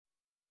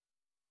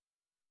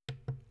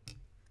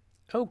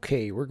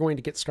Okay, we're going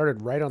to get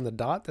started right on the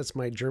dot. That's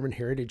my German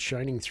heritage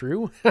shining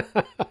through.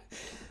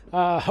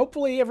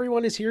 Hopefully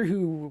everyone is here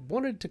who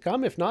wanted to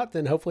come. If not,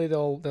 then hopefully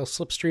they'll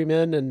slipstream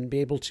in and be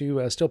able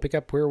to still pick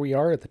up where we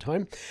are at the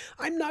time.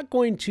 I'm not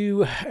going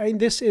to,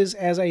 this is,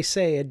 as I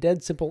say, a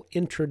dead simple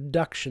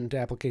introduction to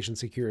application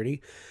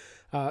security.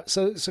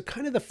 So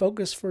kind of the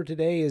focus for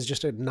today is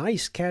just a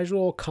nice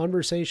casual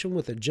conversation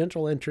with a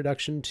gentle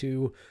introduction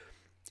to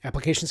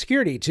application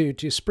security,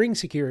 to Spring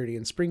Security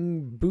and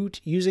Spring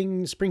Boot,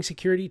 using Spring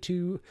Security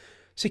to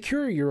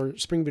secure your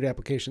Spring Boot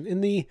application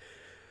in the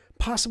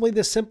possibly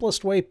the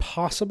simplest way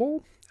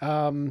possible.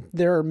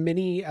 There are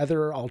many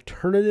other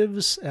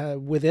alternatives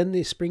within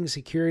the Spring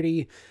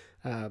Security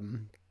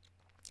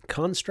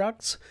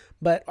constructs,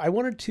 but I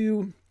wanted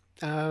to,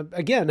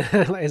 again,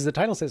 as the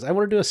title says, I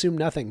wanted to assume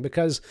nothing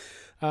because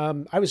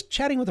I was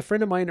chatting with a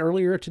friend of mine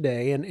earlier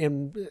today,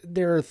 and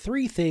there are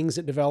three things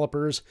that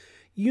developers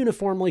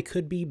uniformly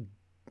could be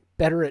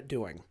better at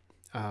doing.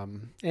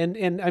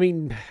 And I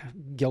mean,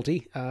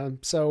 guilty.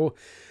 But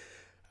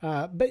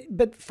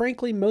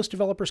frankly, most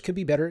developers could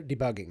be better at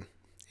debugging.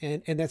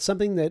 And that's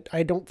something that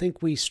I don't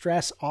think we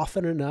stress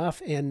often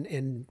enough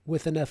and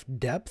with enough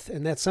depth.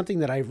 And that's something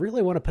that I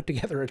really want to put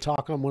together a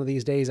talk on one of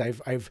these days.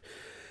 I've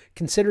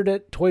considered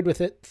it, toyed with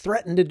it,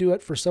 threatened to do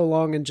it for so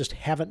long and just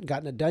haven't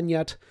gotten it done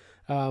yet.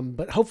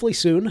 But hopefully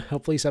soon,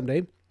 hopefully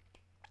someday.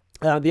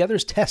 The other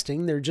is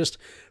testing. They're just,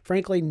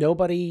 frankly,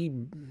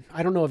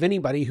 I don't know of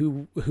anybody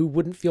who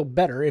wouldn't feel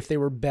better if they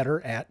were better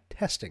at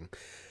testing.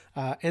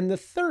 And the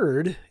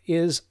third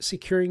is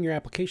securing your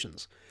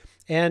applications.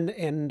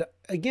 And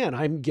again,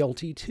 I'm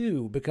guilty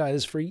too,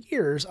 because for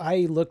years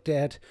I looked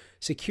at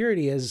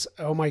security as,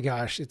 oh my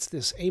gosh, it's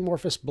this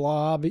amorphous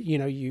blob.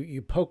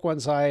 You poke one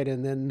side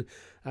and then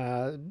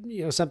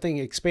something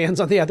expands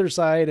on the other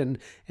side,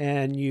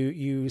 and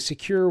you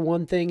secure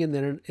one thing and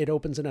then it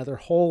opens another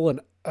hole, and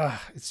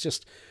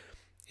it's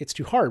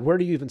too hard. Where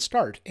do you even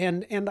start?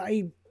 And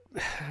a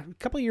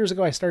couple of years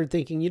ago, I started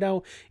thinking,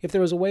 if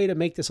there was a way to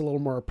make this a little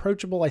more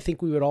approachable, I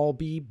think we would all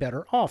be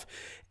better off.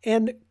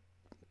 And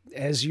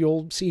as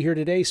you'll see here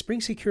today,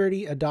 Spring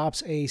Security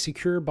adopts a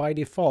secure by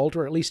default,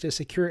 or at least as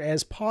secure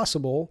as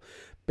possible,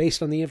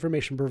 based on the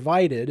information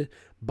provided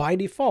by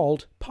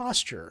default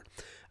posture,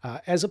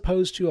 as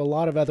opposed to a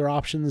lot of other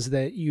options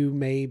that you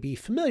may be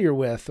familiar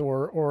with,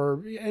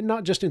 and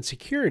not just in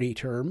security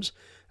terms,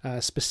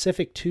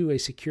 specific to a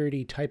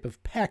security type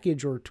of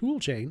package or tool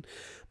chain,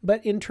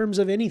 but in terms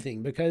of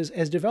anything. Because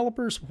as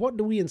developers, what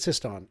do we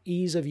insist on?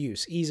 Ease of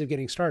use, ease of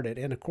getting started.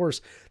 And of course,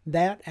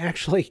 that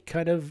actually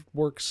kind of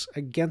works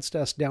against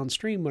us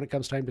downstream when it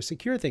comes time to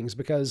secure things,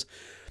 because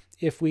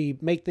if we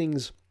make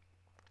things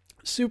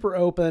super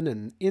open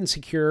and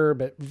insecure,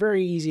 but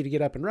very easy to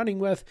get up and running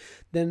with,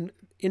 then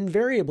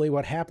invariably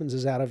what happens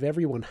is out of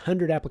every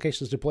 100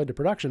 applications deployed to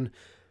production,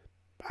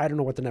 I don't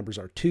know what the numbers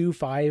are, 2,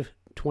 5,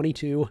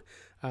 22,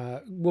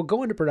 will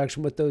go into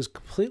production with those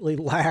completely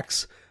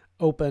lax,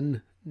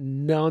 open,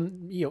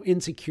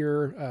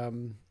 insecure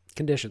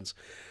conditions.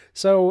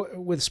 So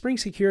with Spring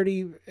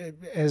Security,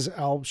 as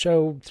I'll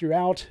show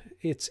throughout,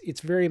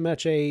 it's very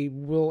much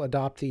we'll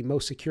adopt the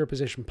most secure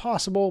position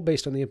possible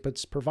based on the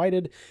inputs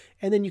provided,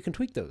 and then you can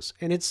tweak those.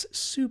 And it's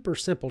super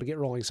simple to get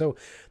rolling. So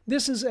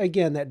this is,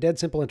 again, that dead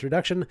simple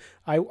introduction.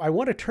 I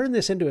want to turn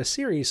this into a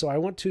series, so I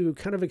want to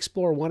kind of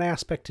explore one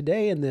aspect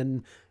today, and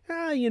then,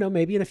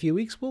 maybe in a few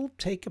weeks, we'll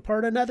take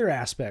apart another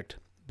aspect.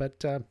 But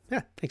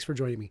thanks for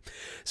joining me.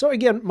 So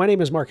again, my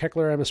name is Mark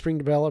Heckler. I'm a Spring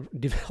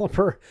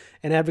developer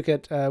and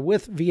advocate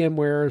with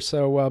VMware.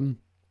 So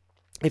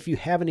if you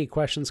have any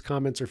questions,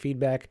 comments, or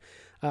feedback,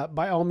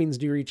 by all means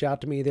do reach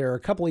out to me. There are a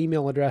couple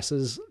email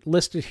addresses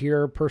listed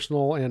here,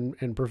 personal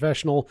and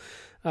professional.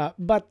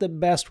 But the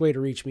best way to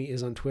reach me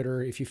is on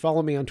Twitter. If you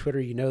follow me on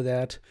Twitter, you know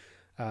that.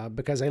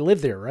 Because I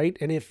live there, right?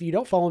 And if you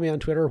don't follow me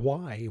on Twitter,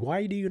 why?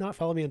 Why do you not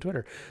follow me on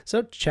Twitter?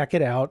 So check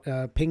it out,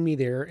 ping me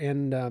there.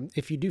 And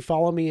if you do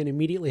follow me and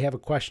immediately have a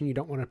question you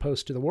don't want to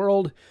post to the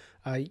world,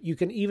 you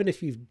can, even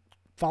if you've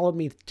followed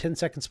me 10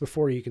 seconds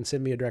before, you can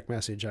send me a direct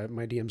message.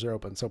 My DMs are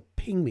open. So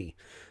ping me.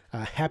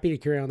 Happy to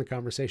carry on the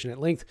conversation at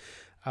length.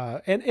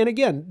 And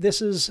again,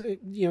 this is,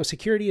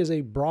 security is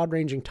a broad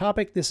ranging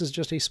topic. This is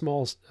just a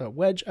small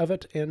wedge of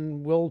it.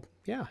 And we'll,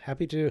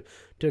 happy to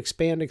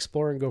expand,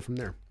 explore, and go from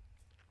there.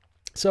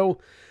 So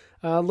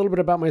a little bit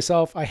about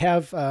myself. I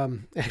have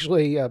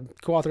actually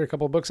co-authored a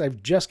couple of books.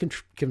 I've just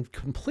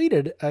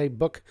completed a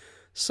book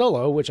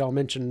solo, which I'll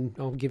mention.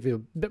 I'll give you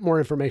a bit more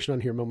information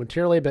on here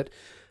momentarily. But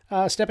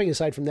stepping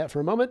aside from that for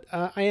a moment,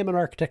 I am an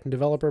architect and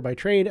developer by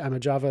trade. I'm a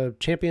Java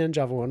champion,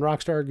 Java 1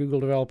 rockstar, Google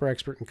developer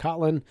expert in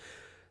Kotlin,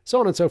 so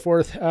on and so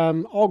forth.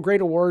 All great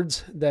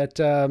awards that,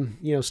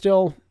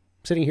 still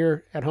sitting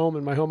here at home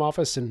in my home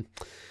office, and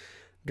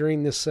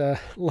during this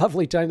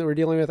lovely time that we're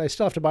dealing with, I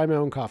still have to buy my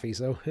own coffee.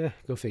 So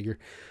go figure.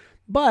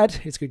 But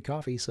it's good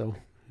coffee, so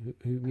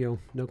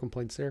no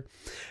complaints there.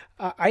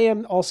 I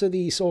am also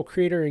the sole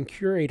creator and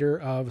curator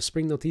of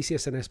Spring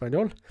Noticias en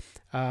Español.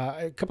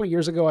 A couple of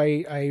years ago,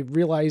 I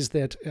realized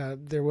that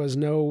there was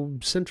no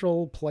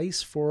central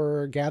place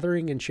for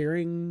gathering and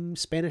sharing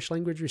Spanish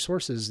language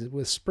resources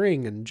with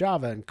Spring and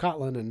Java and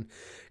Kotlin and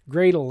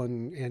Gradle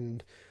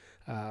and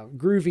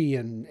Groovy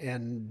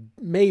and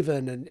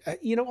Maven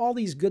and all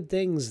these good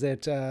things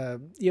that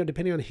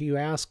depending on who you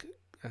ask,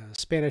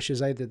 Spanish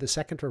is either the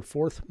second or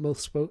fourth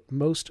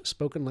most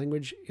spoken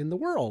language in the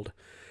world.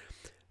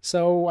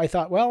 So I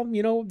thought, well,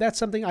 that's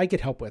something I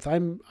could help with.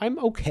 I'm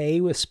okay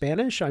with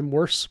Spanish. I'm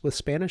worse with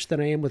Spanish than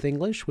I am with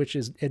English, which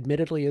is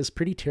admittedly is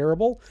pretty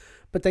terrible.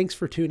 But thanks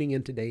for tuning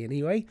in today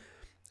anyway.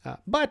 I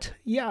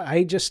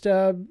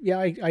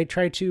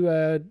try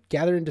to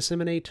gather and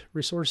disseminate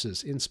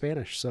resources in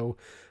Spanish. So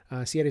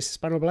si eres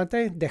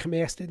hispanohablante,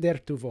 déjame extender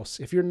tu voz.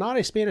 If you're not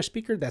a Spanish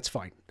speaker, that's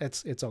fine.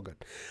 It's all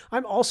good.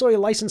 I'm also a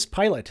licensed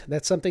pilot.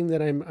 That's something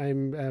that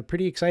I'm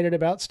pretty excited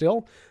about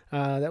still.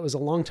 That was a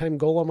long time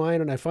goal of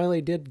mine, and I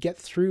finally did get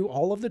through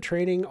all of the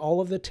training, all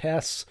of the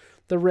tests,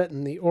 the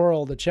written, the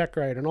oral, the check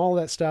write, and all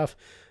that stuff.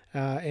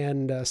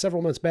 And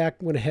several months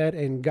back, went ahead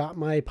and got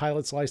my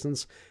pilot's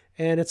license.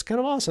 And it's kind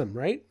of awesome,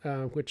 right?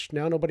 Which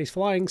now nobody's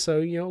flying,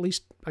 so at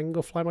least I can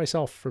go fly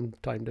myself from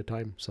time to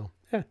time. So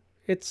yeah,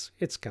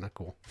 it's kind of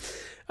cool.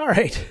 All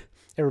right,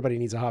 everybody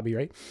needs a hobby,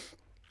 right?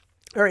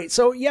 All right,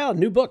 so yeah,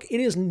 new book. It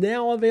is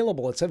now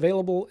available. It's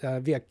available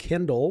via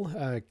Kindle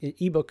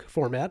ebook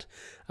format.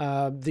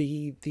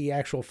 The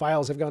actual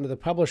files have gone to the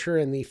publisher,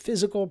 and the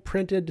physical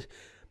printed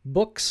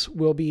books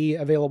will be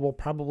available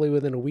probably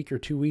within a week or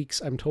 2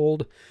 weeks, I'm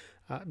told.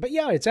 But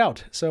yeah, it's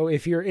out. So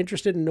if you're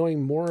interested in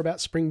knowing more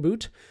about Spring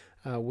Boot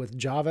with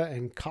Java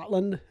and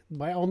Kotlin,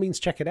 by all means,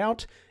 check it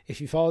out.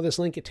 If you follow this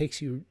link, it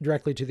takes you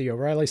directly to the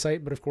O'Reilly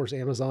site. But of course,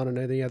 Amazon and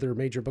any other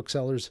major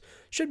booksellers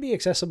should be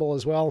accessible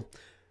as well.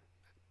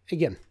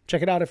 Again,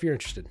 check it out if you're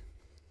interested.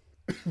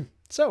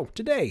 So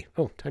today,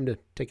 time to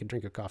take a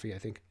drink of coffee, I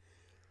think.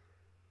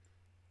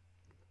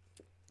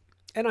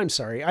 And I'm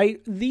sorry,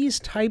 these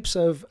types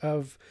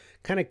of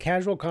kind of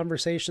casual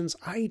conversations,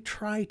 I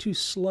try to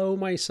slow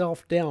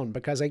myself down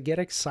because I get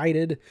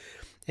excited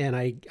and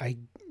I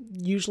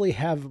usually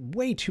have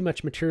way too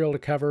much material to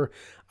cover.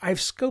 I've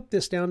scoped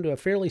this down to a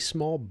fairly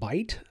small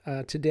bite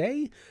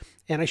today,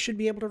 and I should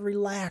be able to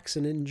relax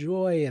and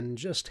enjoy and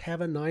just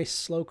have a nice,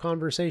 slow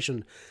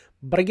conversation.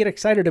 But I get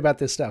excited about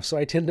this stuff, so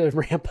I tend to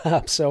ramp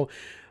up. So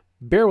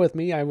bear with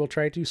me. I will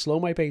try to slow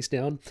my pace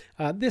down.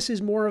 This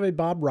is more of a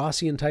Bob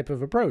Rossian type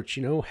of approach,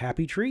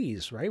 happy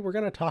trees, right? We're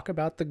going to talk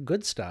about the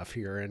good stuff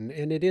here, and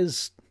it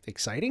is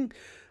exciting,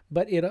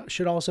 but it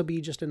should also be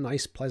just a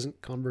nice,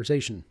 pleasant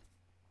conversation.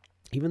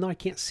 Even though I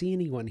can't see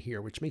anyone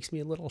here, which makes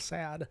me a little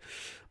sad,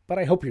 but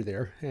I hope you're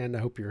there, and I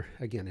hope you're,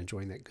 again,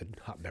 enjoying that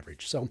good hot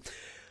beverage. So,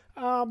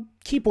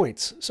 key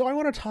points. So I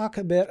want to talk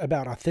a bit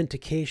about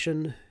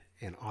authentication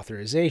and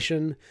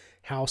authorization,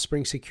 how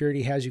Spring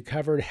Security has you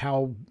covered,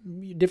 how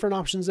different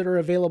options that are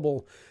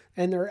available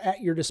and they're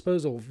at your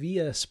disposal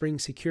via Spring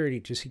Security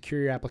to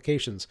secure your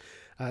applications.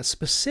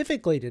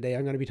 Specifically today,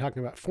 I'm going to be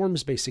talking about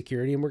forms-based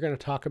security, and we're going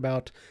to talk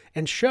about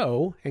and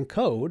show and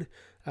code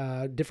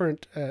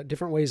different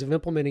ways of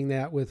implementing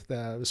that with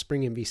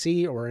Spring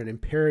MVC or an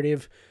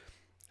imperative.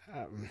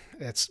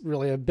 That's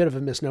really a bit of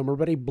a misnomer,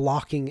 but a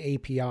blocking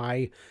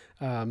API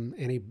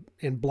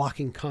and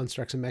blocking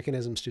constructs and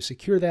mechanisms to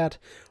secure that,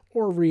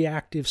 or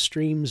reactive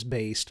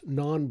streams-based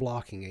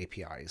non-blocking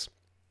APIs.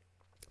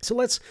 So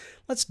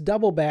let's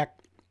double back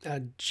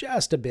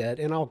just a bit,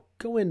 and I'll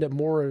go into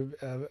more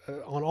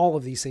on all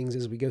of these things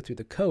as we go through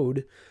the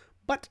code,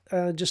 but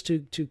just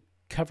to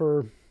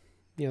cover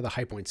the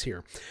high points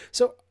here.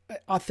 So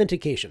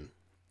authentication,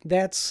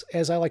 that's,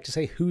 as I like to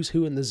say, who's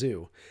who in the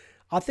zoo.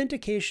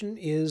 Authentication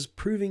is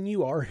proving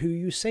you are who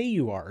you say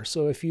you are.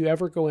 So if you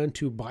ever go in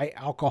to buy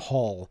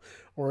alcohol,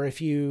 or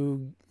if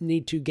you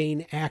need to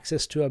gain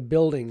access to a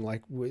building,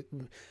 like with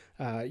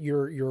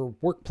your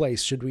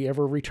workplace, should we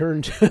ever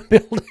return to a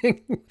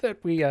building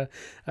that we, a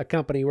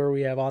company where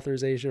we have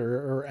authorization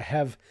or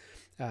have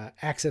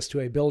access to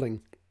a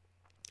building,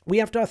 we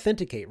have to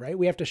authenticate, right?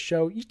 We have to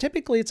show,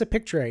 typically it's a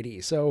picture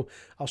ID. So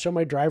I'll show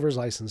my driver's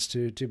license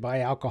to buy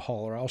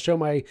alcohol, or I'll show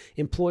my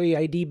employee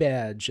ID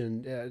badge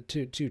and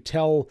to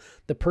tell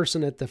the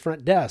person at the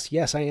front desk,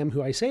 yes, I am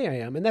who I say I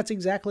am. And that's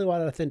exactly what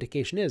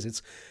authentication is.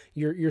 It's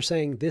you're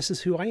saying, this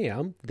is who I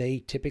am.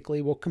 They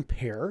typically will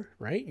compare,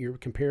 right? You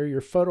compare your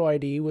photo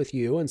ID with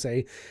you and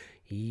say,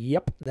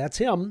 yep, that's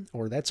him,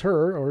 or that's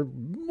her, or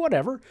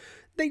whatever.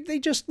 They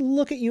just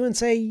look at you and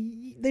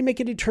say, they make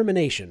a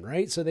determination,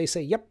 right? So they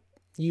say, yep,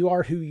 you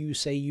are who you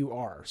say you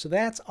are. So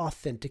that's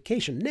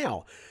authentication.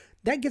 Now,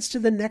 that gets to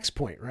the next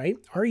point, right?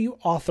 Are you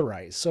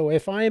authorized? So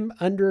if I'm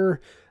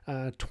under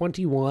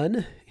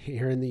 21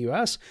 here in the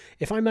US.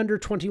 If I'm under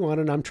 21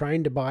 and I'm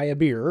trying to buy a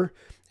beer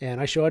and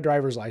I show a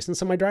driver's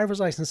license and my driver's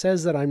license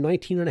says that I'm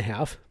 19 and a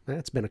half,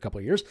 that's been a couple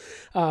of years,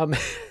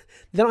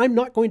 then I'm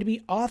not going to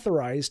be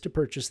authorized to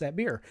purchase that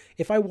beer.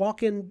 If I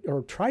walk in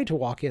or try to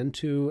walk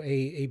into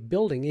a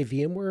building, a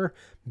VMware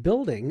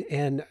building,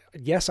 and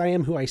yes, I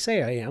am who I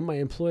say I am, my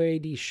employee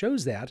ID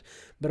shows that,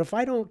 but if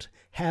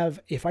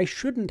I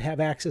shouldn't have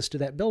access to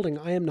that building,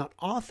 I am not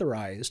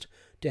authorized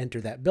to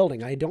enter that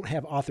building. I don't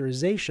have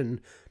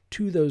authorization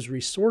to those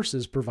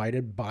resources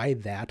provided by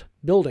that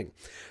building.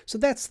 So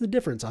that's the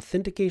difference,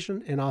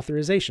 authentication and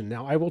authorization.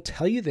 Now, I will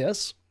tell you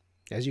this,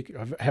 as you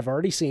have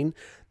already seen,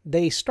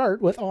 they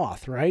start with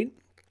auth, right?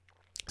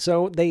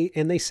 So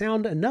they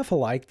sound enough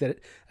alike that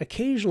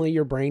occasionally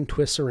your brain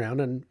twists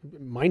around, and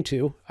mine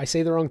too. I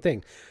say the wrong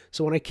thing.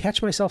 So when I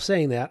catch myself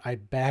saying that, I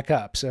back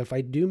up. So if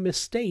I do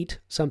misstate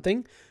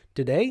something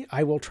today,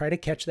 I will try to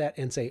catch that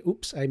and say,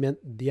 oops, I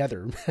meant the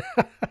other.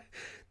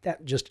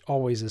 That just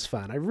always is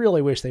fun. I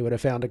really wish they would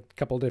have found a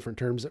couple different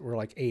terms that were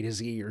like A to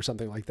Z or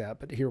something like that,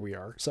 but here we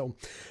are. So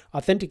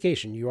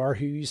authentication, you are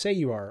who you say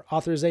you are.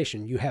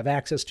 Authorization, you have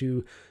access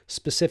to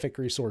specific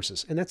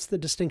resources. And that's the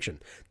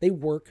distinction. They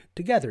work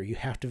together. You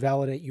have to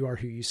validate you are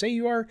who you say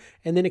you are,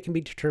 and then it can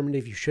be determined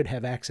if you should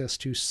have access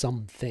to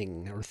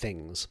something or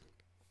things.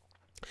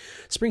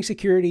 Spring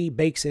Security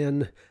bakes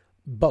in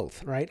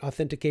both, right?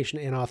 Authentication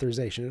and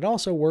authorization. It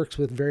also works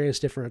with various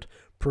different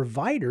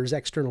providers,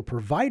 external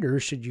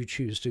providers, should you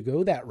choose to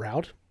go that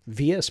route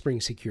via Spring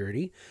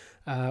Security,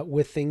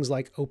 with things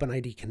like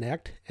OpenID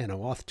Connect and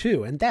OAuth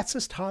 2. And that's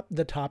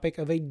the topic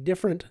of a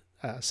different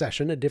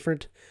session, a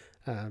different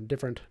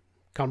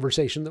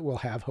conversation that we'll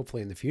have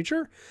hopefully in the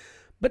future.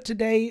 But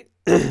today,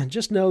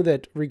 just know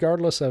that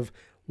regardless of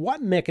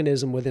what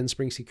mechanism within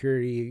Spring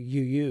Security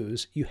you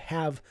use, you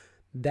have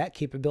that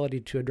capability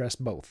to address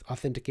both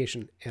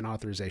authentication and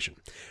authorization.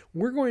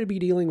 We're going to be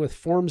dealing with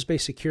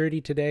forms-based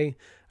security today,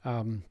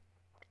 and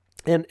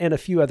a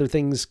few other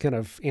things, kind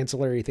of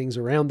ancillary things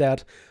around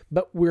that,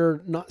 but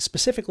we're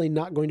specifically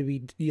not going to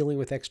be dealing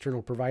with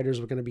external providers.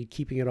 We're going to be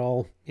keeping it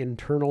all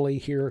internally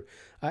here,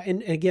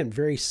 and again,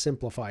 very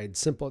simplified,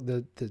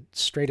 the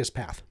straightest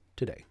path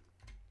today.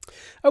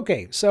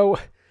 Okay, so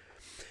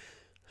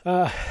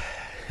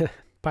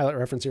pilot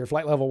reference here,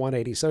 flight level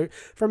 180. So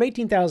from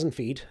 18,000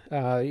 feet,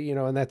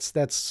 and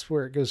that's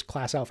where it goes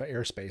class alpha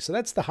airspace. So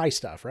that's the high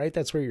stuff, right?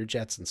 That's where your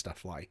jets and stuff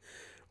fly,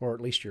 or at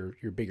least your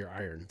bigger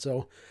iron.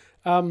 So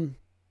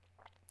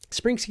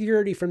Spring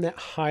Security from that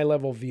high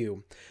level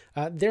view.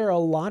 There are a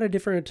lot of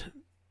different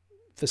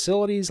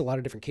facilities, a lot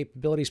of different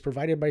capabilities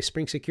provided by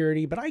Spring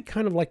Security, but I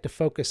kind of like to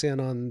focus in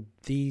on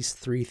these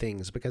three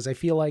things because I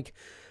feel like,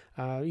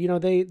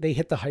 they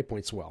hit the high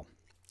points well.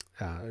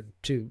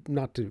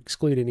 Not to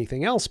exclude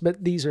anything else,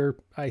 but these are,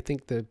 I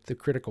think, the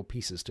critical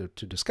pieces to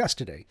discuss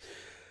today.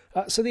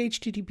 So the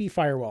HTTP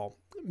firewall,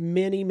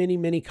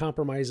 many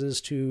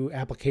compromises to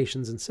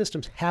applications and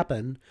systems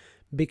happen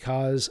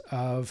because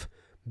of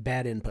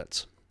bad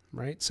inputs,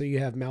 right? So you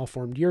have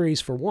malformed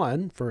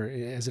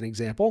URIs as an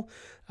example,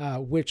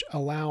 which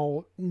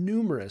allow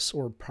numerous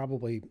or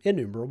probably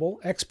innumerable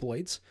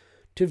exploits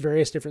to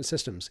various different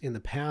systems in the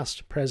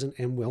past, present,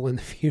 and will in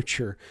the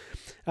future.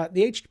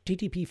 The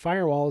HTTP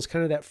firewall is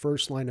kind of that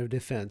first line of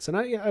defense. And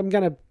I'm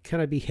going to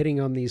kind of be hitting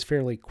on these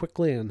fairly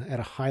quickly and at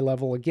a high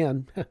level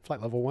again,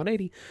 flight level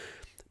 180,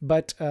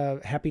 but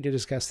happy to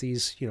discuss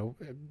these,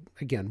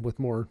 again, with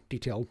more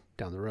detail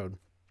down the road.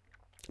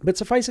 But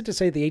suffice it to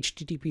say, the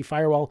HTTP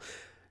firewall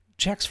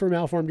checks for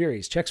malformed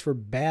URIs, checks for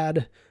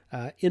bad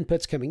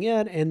inputs coming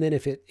in, and then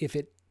if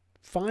it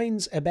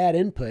finds a bad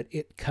input,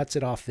 it cuts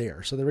it off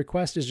there. So the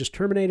request is just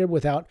terminated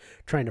without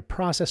trying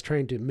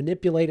to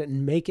manipulate it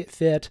and make it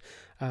fit,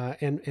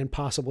 and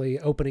possibly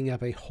opening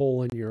up a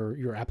hole in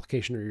your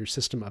application or your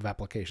system of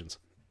applications.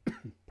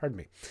 Pardon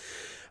me.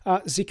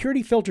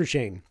 Security filter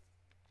chain.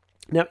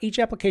 Now, each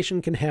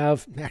application can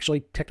have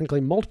actually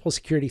technically multiple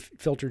security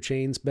filter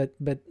chains, but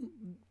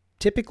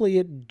typically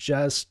it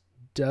just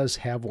does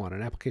have one.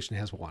 An application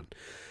has one.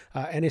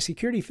 And a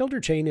security filter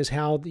chain is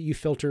how you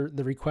filter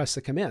the requests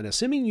that come in.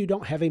 Assuming you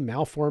don't have a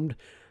malformed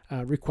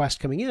request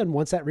coming in,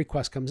 once that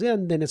request comes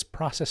in, then it's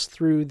processed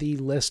through the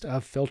list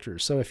of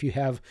filters. So if you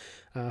have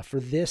for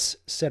this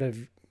set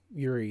of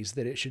URIs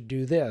that it should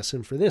do this,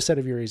 and for this set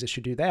of URIs it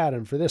should do that,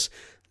 and for this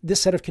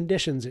set of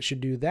conditions it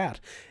should do that.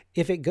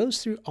 If it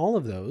goes through all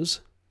of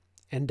those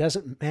and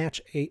doesn't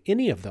match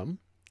any of them,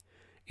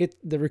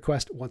 the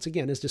request, once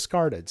again, is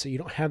discarded. So you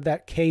don't have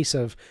that case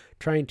of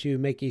trying to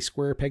make a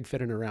square peg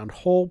fit in a round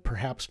hole,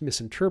 perhaps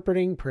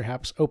misinterpreting,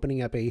 perhaps opening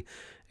up a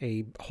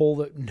hole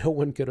that no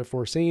one could have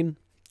foreseen.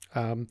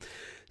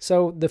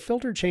 So the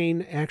filter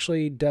chain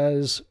actually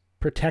does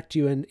protect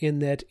you in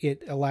that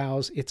it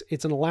allows,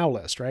 it's an allow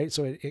list, right?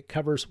 So it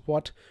covers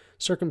what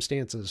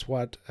circumstances,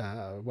 what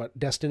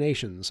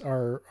destinations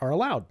are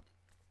allowed.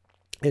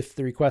 If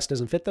the request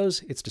doesn't fit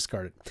those, it's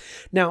discarded.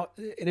 Now,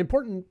 an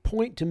important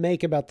point to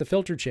make about the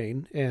filter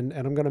chain, and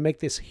I'm going to make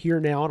this here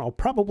now, and I'll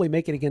probably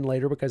make it again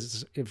later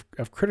because it's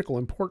of critical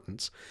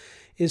importance,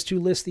 is to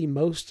list the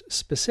most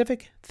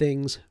specific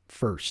things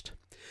first.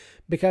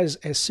 Because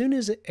as soon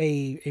as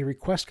a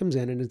request comes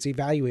in and it's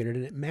evaluated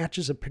and it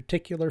matches a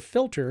particular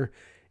filter,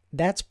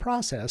 that's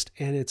processed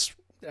and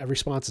a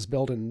response is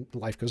built and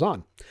life goes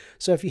on.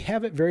 So if you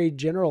have it very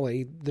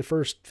generally, the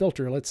first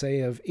filter, let's say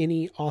of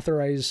any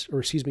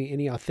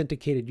any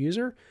authenticated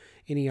user,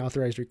 any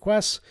authorized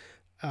requests,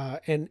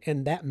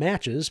 and that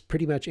matches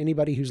pretty much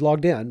anybody who's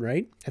logged in,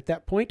 right? At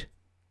that point,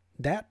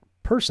 that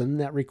person,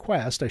 that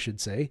request, I should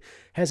say,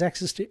 has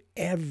access to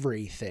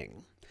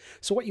everything.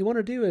 So what you want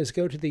to do is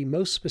go to the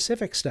most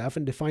specific stuff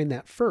and define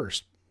that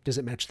first. Does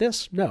it match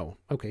this? No.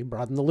 Okay,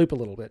 broaden the loop a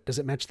little bit. Does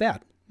it match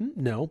that?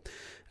 No.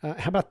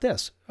 How about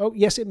this? Oh,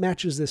 yes, it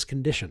matches this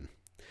condition.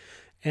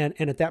 And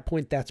at that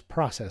point, that's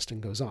processed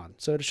and goes on.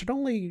 So it should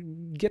only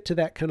get to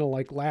that kind of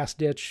like last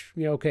ditch,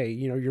 your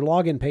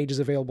login page is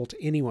available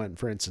to anyone,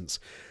 for instance.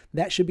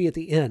 That should be at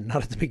the end,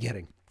 not at the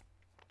beginning.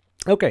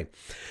 Okay,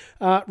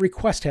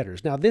 request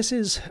headers. Now this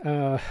is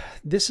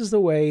the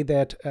way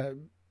that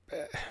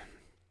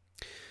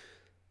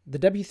the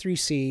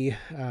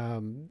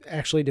W3C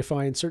actually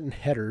defines certain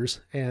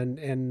headers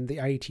and the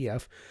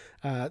IETF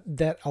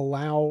that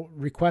allow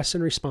requests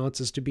and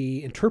responses to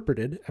be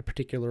interpreted a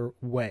particular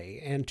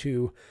way and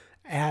to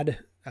add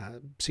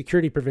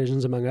security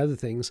provisions, among other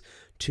things,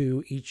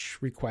 to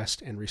each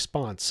request and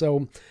response.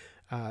 So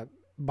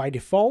by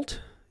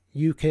default,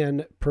 you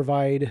can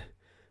provide,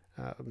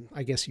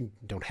 I guess you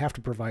don't have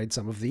to provide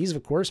some of these,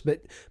 of course,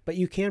 but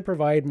you can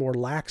provide more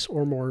lax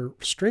or more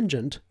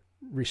stringent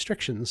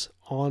restrictions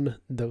on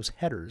those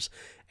headers,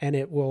 and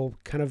it will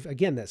kind of,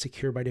 again, that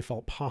secure by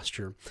default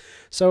posture.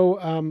 So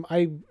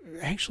I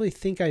actually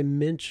think I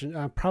mentioned,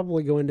 I'll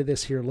probably go into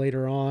this here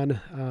later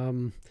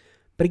on,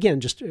 but again,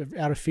 just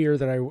out of fear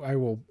that I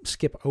will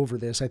skip over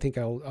this, I think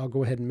I'll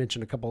go ahead and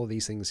mention a couple of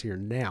these things here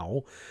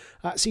now.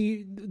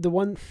 See, the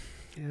one,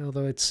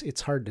 although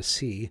it's hard to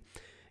see,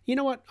 you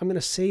know what, I'm going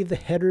to save the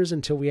headers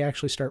until we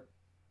actually start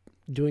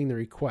doing the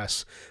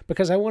requests,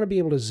 because I want to be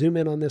able to zoom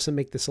in on this and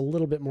make this a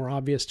little bit more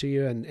obvious to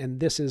you. And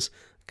this is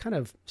kind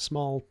of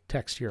small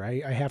text here.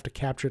 I have to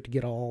capture it to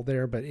get all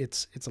there, but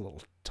it's a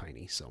little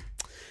tiny. So,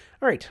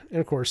 all right.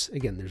 And of course,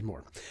 again, there's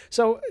more.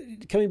 So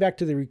coming back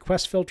to the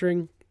request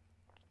filtering,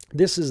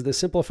 this is the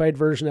simplified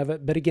version of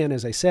it. But again,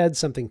 as I said,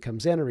 something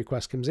comes in, a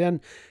request comes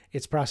in,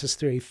 it's processed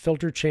through a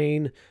filter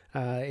chain.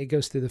 It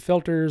goes through the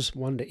filters,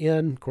 1 to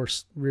n, of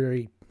course,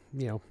 really,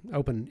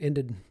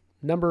 open-ended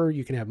number.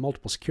 You can have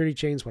multiple security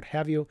chains, what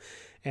have you.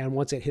 And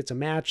once it hits a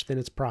match, then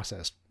it's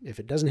processed. If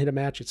it doesn't hit a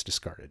match, it's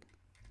discarded.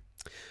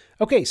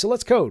 Okay, so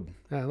let's code.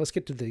 Let's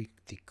get to the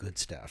good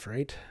stuff,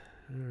 right?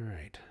 All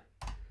right.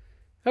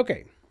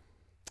 Okay.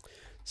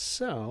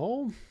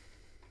 So,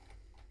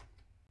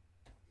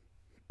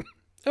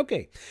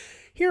 okay,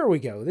 here we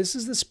go. This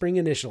is the Spring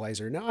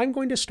Initializer. Now I'm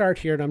going to start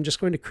here and I'm just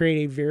going to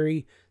create a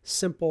very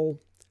simple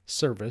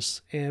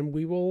service, and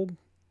we'll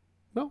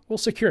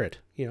secure it.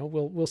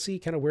 We'll see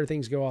kind of where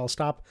things go. I'll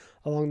stop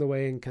along the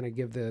way and kind of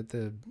give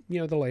the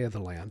lay of the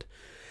land.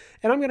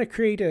 And I'm going to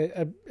create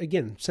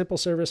again, simple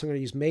service. I'm going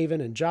to use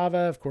Maven and Java.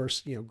 Of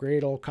course,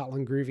 Gradle,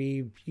 Kotlin,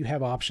 Groovy, you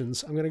have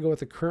options. I'm going to go with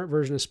the current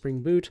version of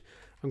Spring Boot.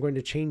 I'm going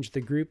to change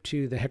the group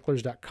to the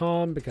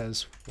hecklers.com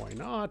because why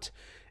not?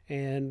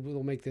 And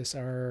we'll make this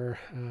our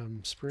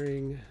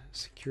Spring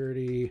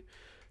Security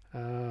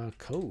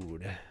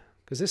code,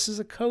 because this is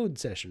a code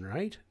session,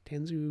 right?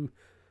 Tanzu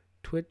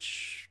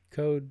Twitch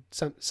code,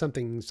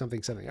 something.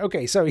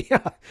 Okay, so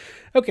yeah.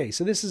 Okay,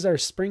 so this is our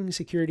Spring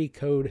Security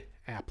code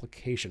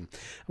application.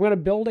 I'm going to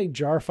build a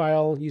jar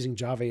file using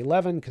Java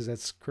 11 because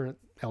that's current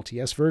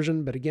LTS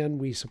version. But again,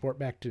 we support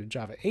back to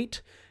Java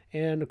 8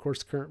 and of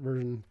course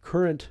the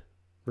current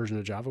version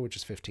of Java, which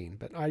is 15.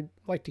 But I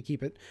like to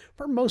keep it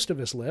where most of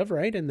us live,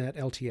 right, in that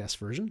LTS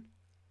version.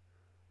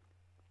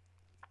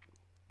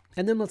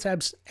 And then let's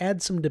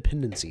add some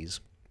dependencies.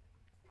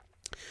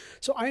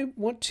 So I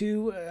want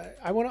to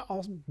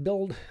also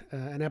build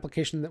an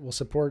application that will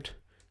support,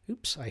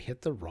 oops, I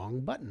hit the wrong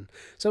button.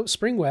 So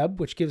Spring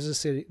Web, which gives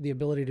us the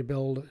ability to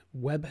build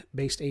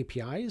web-based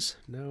APIs.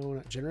 No,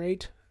 not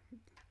generate.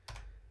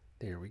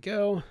 There we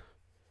go.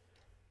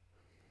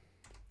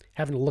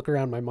 Having to look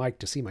around my mic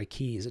to see my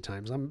keys at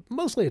times. I'm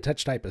mostly a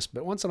touch typist,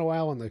 but once in a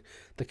while on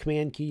the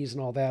command keys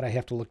and all that, I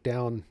have to look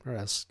down or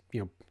else,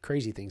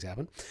 crazy things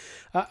happen.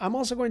 I'm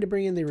also going to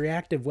bring in the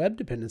reactive web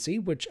dependency,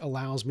 which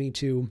allows me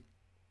to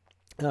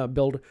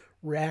build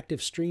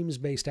reactive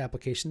streams-based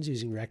applications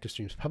using reactive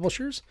streams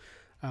publishers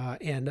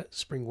and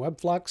Spring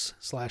Web Flux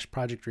 /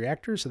 Project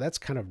Reactor. So that's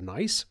kind of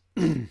nice.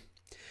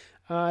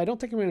 I don't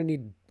think I'm going to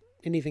need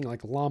anything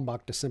like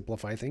Lombok to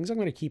simplify things. I'm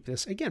going to keep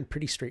this, again,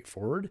 pretty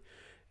straightforward.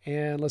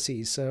 And let's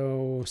see.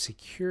 So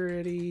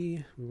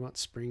security, we want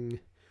Spring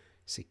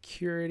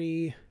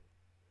Security.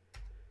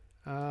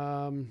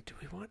 Do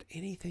we want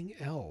anything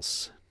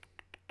else?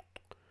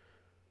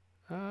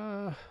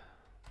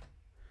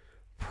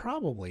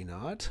 Probably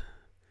not.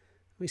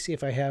 me see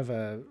if I have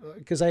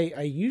because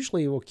I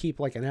usually will keep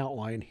like an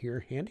outline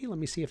here handy. Let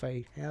me see if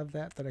I have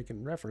that I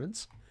can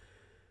reference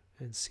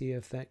and see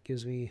if that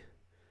gives me,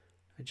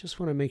 I just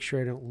want to make sure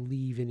I don't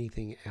leave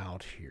anything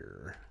out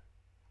here.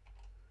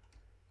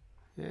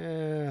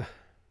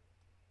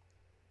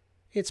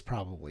 It's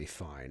probably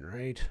fine,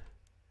 right?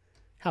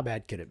 How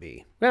bad could it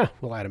be? Well,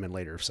 we'll add them in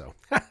later, so.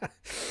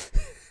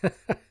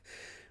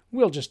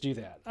 We'll just do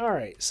that. All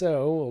right,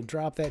 so we'll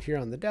drop that here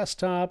on the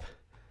desktop.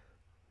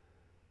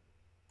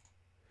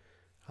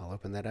 I'll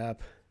open that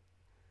up.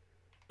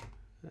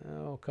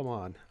 Oh, come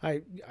on.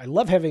 I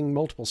love having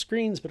multiple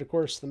screens, but of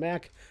course the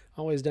Mac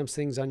always dumps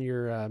things on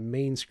your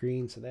main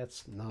screen, so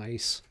that's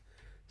nice.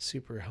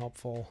 Super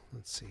helpful.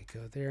 Let's see,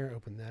 go there,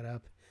 open that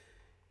up.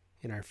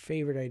 In our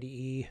favorite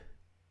IDE,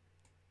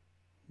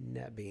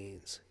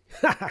 NetBeans.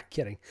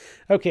 Kidding.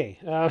 Okay,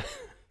 I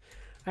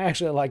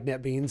actually like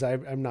NetBeans.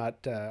 I'm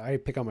not, I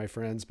pick on my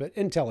friends, but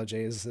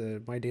IntelliJ is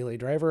my daily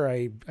driver.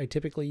 I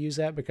typically use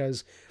that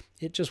because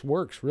it just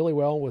works really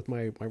well with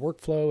my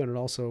workflow, and it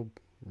also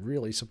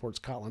really supports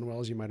Kotlin well,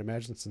 as you might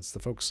imagine, since the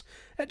folks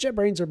at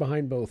JetBrains are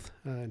behind both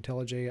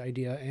IntelliJ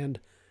IDEA and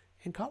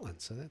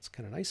Kotlin. So that's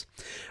kind of nice.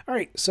 All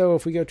right, so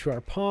if we go to our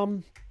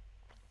POM,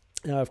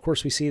 of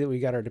course, we see that we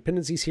got our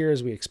dependencies here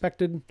as we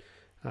expected.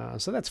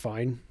 So that's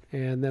fine.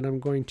 And then I'm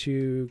going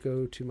to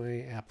go to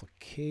my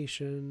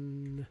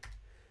application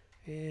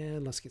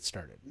and let's get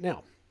started.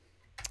 Now,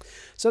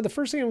 so the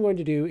first thing I'm going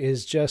to do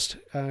is just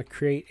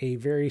create a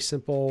very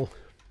simple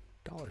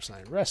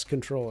 $ REST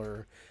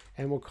controller,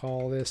 and we'll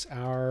call this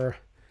our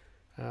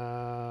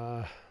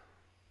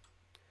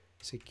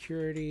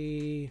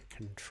security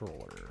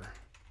controller.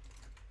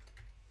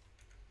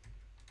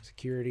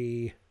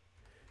 Security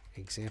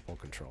example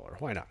controller.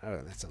 Why not?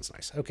 Oh, that sounds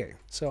nice. Okay,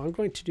 so I'm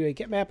going to do a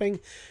get mapping,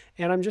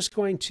 and I'm just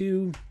going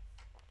to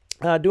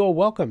do a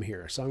welcome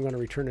here. So I'm going to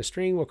return a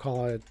string. We'll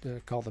call it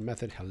call the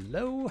method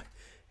hello,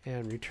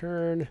 and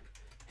return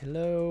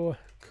hello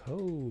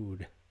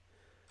code.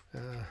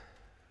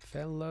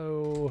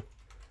 Fellow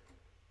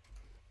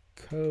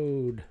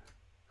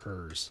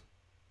coders.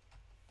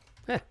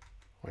 Why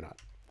not?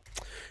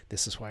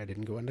 This is why I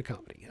didn't go into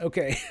comedy.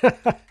 Okay.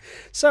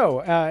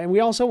 So, and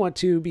we also want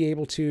to be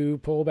able to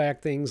pull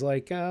back things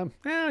like,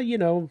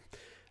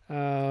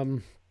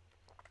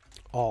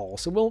 all.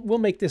 So we'll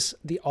make this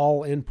the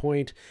all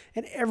endpoint,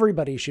 and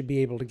everybody should be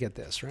able to get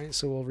this, right?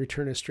 So we'll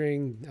return a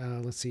string.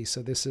 Let's see.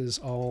 So this is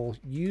all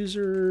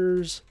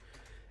users,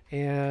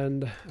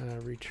 and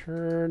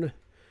return,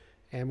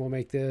 and we'll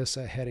make this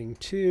a heading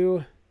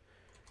 2.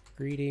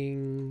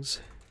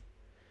 Greetings,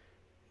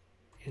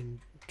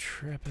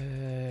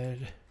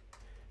 intrepid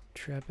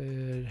travelers.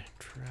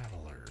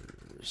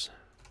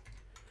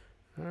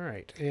 All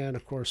right, and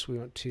of course we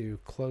want to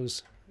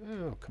close.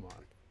 Oh, come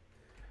on.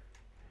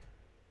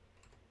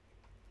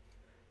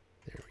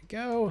 There we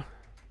go.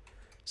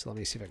 So let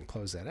me see if I can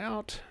close that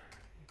out.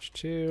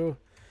 H2.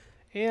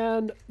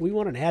 And we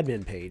want an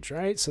admin page,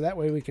 right? So that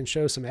way we can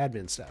show some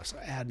admin stuff. So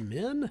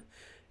admin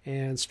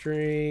and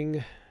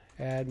string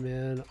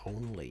admin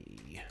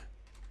only.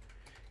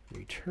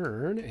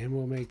 Return, and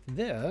we'll make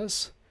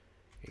this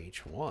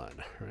H1,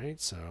 right?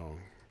 So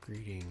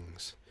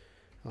greetings.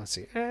 Let's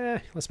see.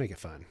 Let's make it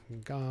fun.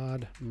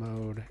 God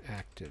mode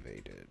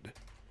activated.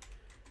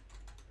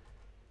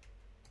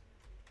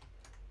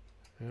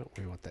 Oh,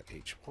 we want that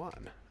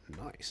H1.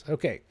 Nice.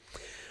 Okay.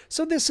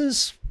 So this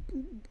is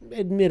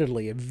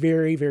admittedly a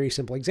very, very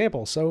simple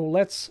example. So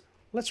let's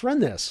run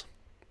this.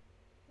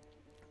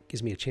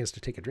 Gives me a chance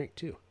to take a drink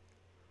too.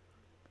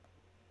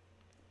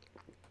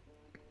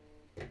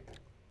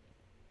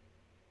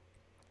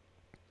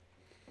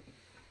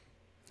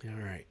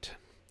 All right.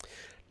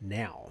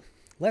 Now,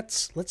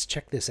 let's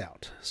check this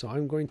out. So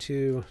I'm going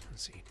to,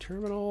 let's see,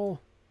 terminal.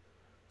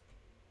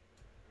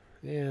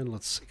 And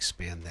let's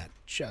expand that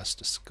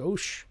just a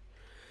skosh.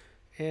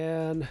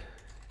 And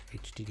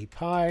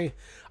HTTPy.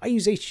 I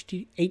use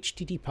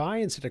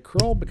HTTPy instead of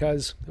curl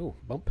because, oh,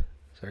 bump.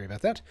 Sorry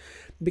about that.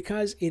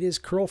 Because it is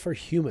curl for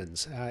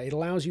humans. It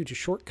allows you to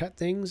shortcut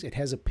things. It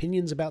has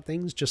opinions about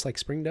things, just like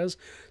Spring does.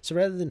 So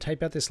rather than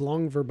type out this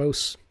long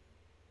verbose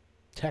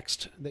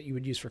text that you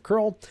would use for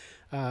curl,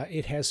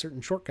 it has certain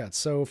shortcuts.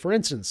 So for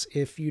instance,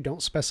 if you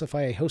don't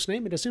specify a host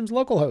name, it assumes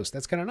localhost.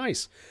 That's kind of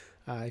nice.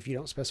 If you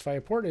don't specify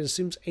a port, it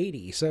assumes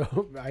 80.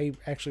 So I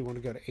actually want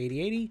to go to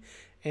 8080,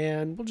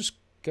 and we'll just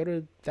go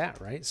to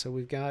that, right? So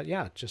we've got,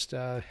 yeah, just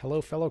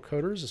hello fellow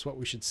coders is what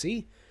we should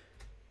see.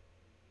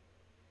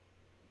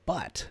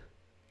 But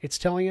it's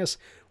telling us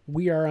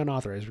we are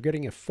unauthorized. We're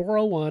getting a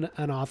 401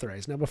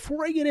 unauthorized. Now,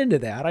 before I get into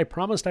that, I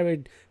promised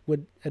I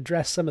would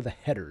address some of the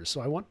headers.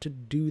 So I want to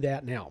do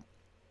that now.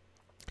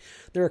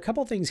 There are a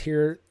couple things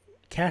here.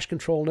 Cache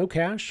control, no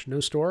cache, no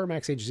store,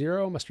 max age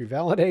 0, must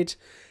revalidate.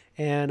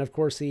 And of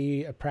course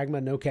the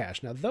pragma no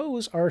cache. Now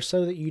those are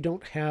so that you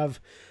don't have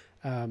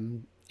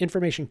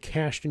information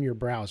cached in your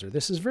browser.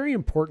 This is very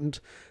important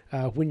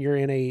when you're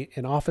in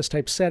an office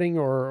type setting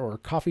or a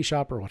coffee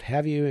shop or what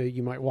have you.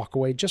 You might walk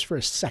away just for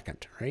a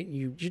second, right?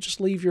 You just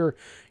leave your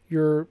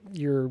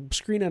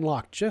screen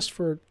unlocked just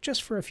for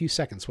a few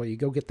seconds while you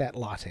go get that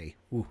latte.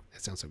 Ooh,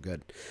 that sounds so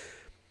good.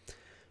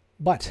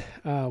 But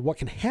what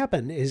can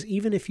happen is,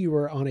 even if you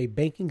were on a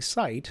banking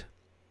site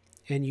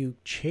and you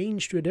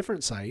change to a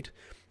different site,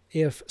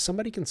 if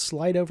somebody can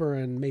slide over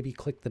and maybe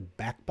click the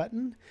back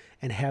button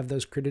and have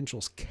those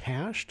credentials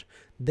cached,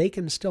 they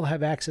can still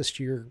have access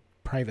to your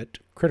private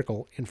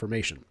critical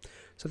information.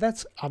 So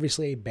that's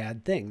obviously a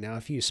bad thing. Now,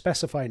 if you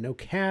specify no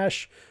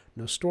cache,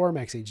 no store,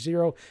 max age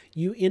 0,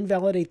 you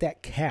invalidate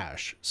that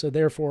cache. So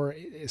therefore,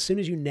 as soon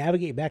as you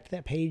navigate back to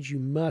that page, you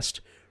must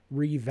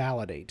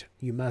revalidate.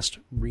 You must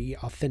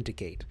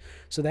re-authenticate.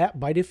 So that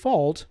by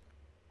default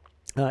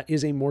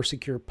is a more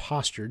secure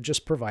posture,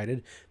 just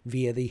provided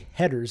via the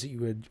headers that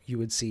you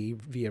would see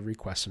via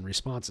requests and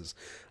responses.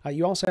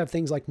 You also have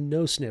things like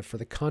no sniff for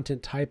the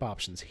content type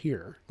options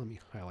here. Let me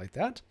highlight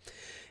that.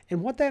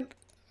 And what that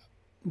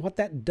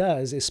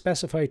does is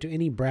specify to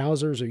any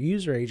browsers or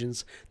user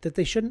agents that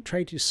they shouldn't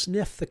try to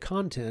sniff the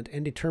content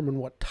and determine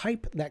what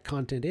type that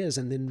content is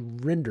and then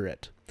render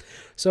it.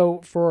 So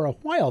for a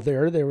while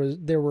there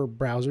were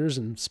browsers,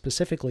 and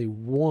specifically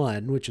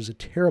one, which is a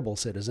terrible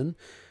citizen,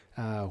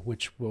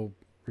 which will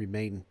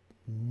remain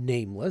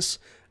nameless,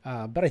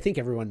 but I think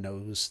everyone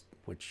knows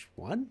which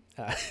one.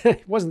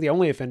 It wasn't the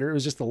only offender, it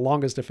was just the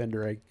longest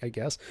offender, I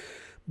guess.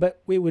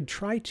 But we would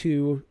try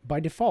to, by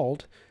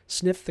default,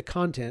 sniff the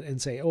content and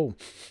say, oh,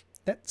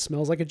 that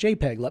smells like a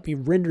JPEG. Let me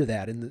render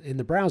that in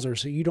the browser,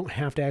 so you don't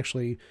have to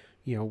actually,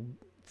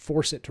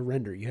 force it to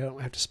render. You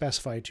don't have to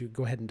specify to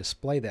go ahead and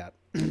display that.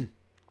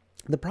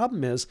 The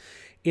problem is,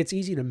 it's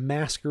easy to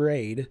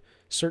masquerade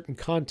certain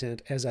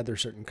content as other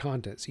certain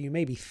content. So you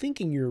may be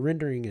thinking you're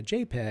rendering a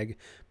JPEG,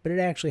 but it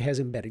actually has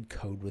embedded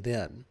code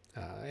within.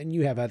 And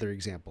you have other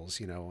examples,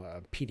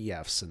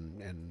 PDFs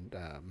and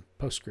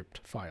PostScript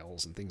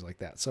files and things like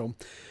that. So,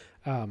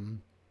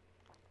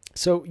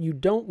 so you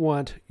don't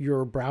want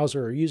your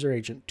browser or user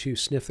agent to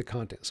sniff the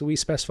content. So we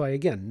specify,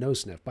 again, no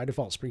sniff. By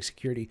default, Spring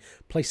Security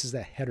places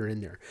that header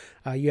in there.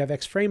 You have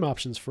X-frame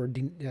options for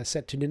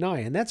set to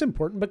deny. And that's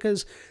important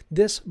because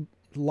this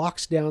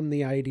locks down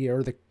the idea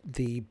or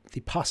the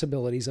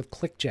possibilities of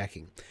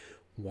clickjacking.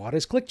 What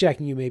is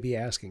clickjacking, you may be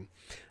asking?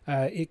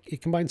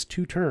 It combines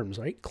two terms,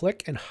 right?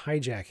 Click and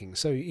hijacking.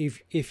 So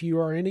if you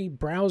are in a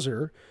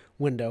browser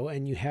window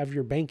and you have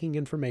your banking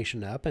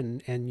information up,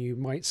 and you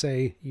might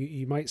say,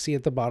 you might see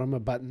at the bottom a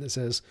button that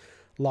says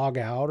log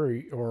out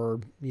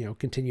or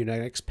continue to the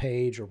next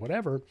page or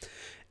whatever,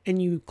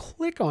 and you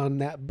click on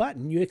that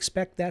button, you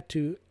expect that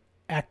to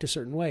act a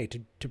certain way,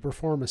 to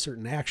perform a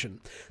certain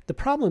action. The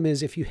problem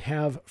is, if you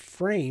have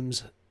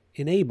frames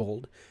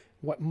enabled,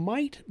 what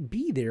might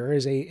be there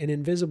is an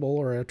invisible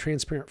or a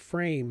transparent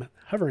frame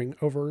hovering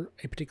over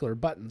a particular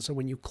button. So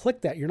when you click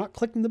that, you're not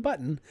clicking the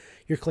button,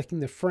 you're clicking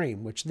the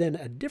frame, which then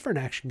a different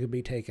action could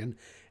be taken.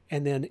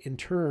 And then in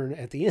turn,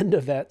 at the end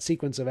of that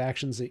sequence of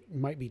actions that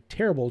might be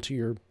terrible to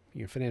your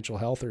financial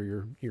health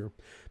or your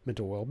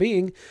mental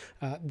well-being,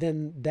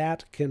 then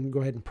that can go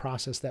ahead and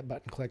process that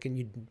button click and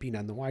you'd be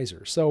none the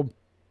wiser. So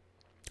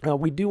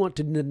we do want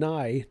to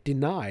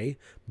deny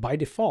by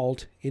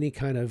default any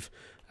kind of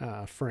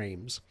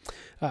frames.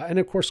 And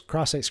of course,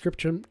 cross-site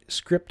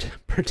script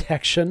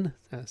protection,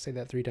 say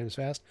that 3 times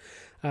fast,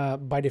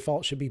 by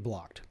default should be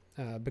blocked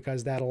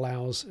because that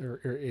allows, or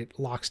it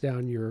locks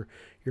down your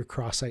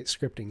cross-site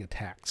scripting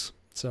attacks.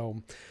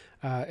 So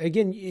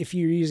again, if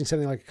you're using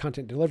something like a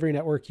content delivery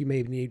network, you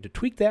may need to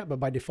tweak that, but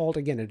by default,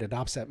 again, it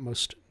adopts that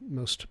most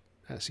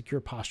secure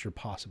posture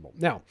possible.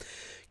 Now,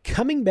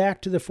 coming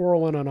back to the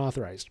 401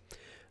 unauthorized,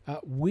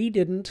 we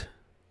didn't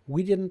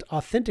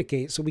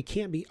authenticate, so we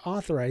can't be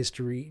authorized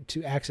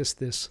to access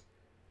this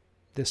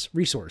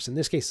resource. In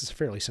this case, it's a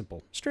fairly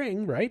simple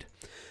string, right?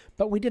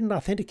 But we didn't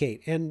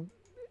authenticate. And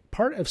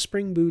part of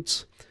Spring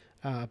Boot's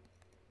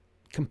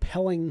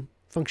compelling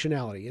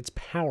functionality, its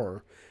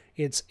power,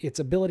 its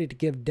ability to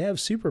give dev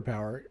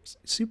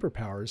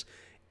superpowers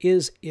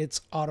is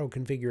its auto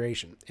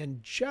configuration.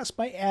 And just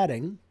by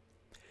adding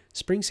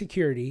Spring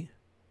Security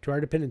to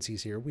our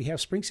dependencies here, we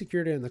have Spring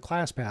Security in the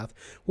class path,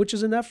 which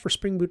is enough for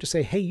Spring Boot to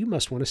say, hey, you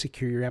must want to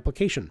secure your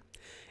application.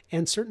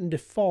 And certain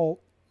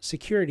default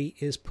security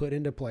is put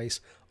into place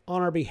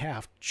on our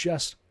behalf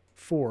just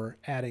for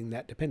adding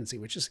that dependency,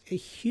 which is a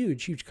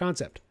huge, huge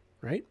concept,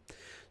 right?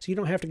 So you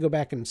don't have to go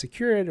back and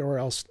secure it or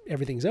else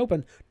everything's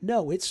open.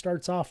 No, it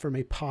starts off from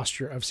a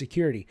posture of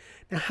security.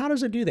 Now, how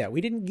does it do that?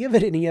 We didn't give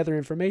it any other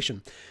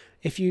information.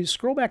 If you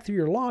scroll back through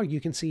your log, you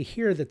can see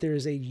here that there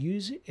is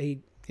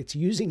it's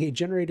using a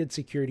generated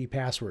security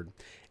password,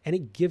 and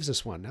it gives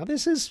us one. Now,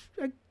 this is,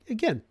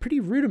 again, pretty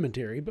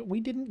rudimentary, but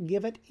we didn't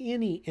give it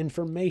any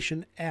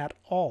information at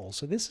all.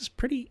 So this is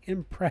pretty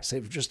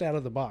impressive just out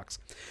of the box.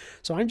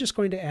 So I'm just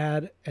going to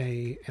add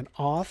an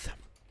auth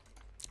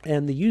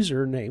and the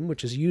user name,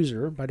 which is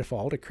user by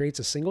default. It creates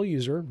a single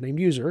user named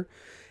user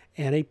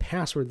and a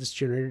password that's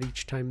generated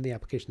each time the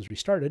application is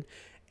restarted.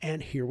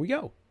 And here we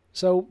go.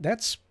 So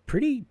that's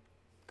pretty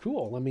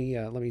cool. Let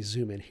me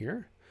zoom in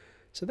here.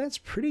 So that's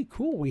pretty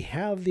cool. We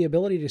have the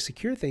ability to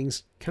secure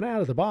things kind of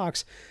out of the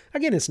box.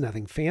 Again, it's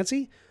nothing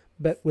fancy,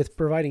 but with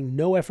providing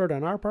no effort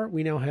on our part,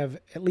 we now have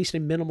at least a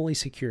minimally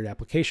secured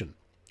application.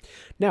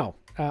 Now,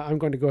 I'm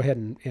going to go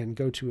ahead and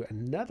go to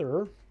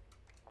another.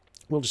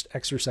 We'll just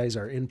exercise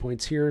our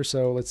endpoints here.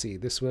 So let's see,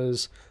 this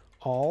was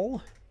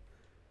all,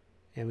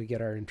 and we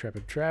get our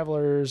intrepid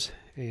travelers,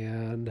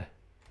 and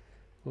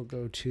we'll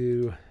go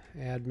to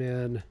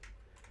admin.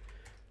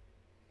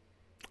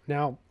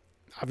 Now,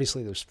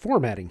 obviously there's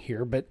formatting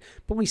here, but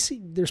we see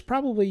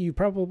you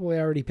probably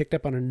already picked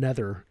up on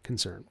another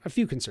concern, a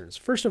few concerns.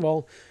 First of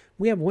all,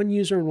 we have one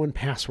user and one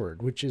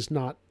password, which is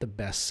not the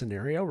best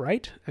scenario,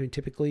 right? I mean,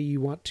 typically you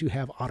want to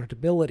have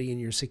auditability in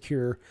your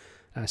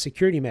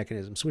security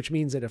mechanisms, which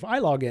means that if I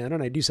log in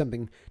and I do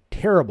something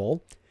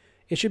terrible,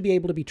 it should be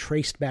able to be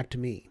traced back to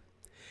me.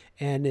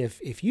 And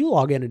if you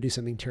log in and do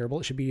something terrible,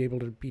 it should be able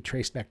to be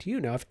traced back to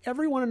you. Now, if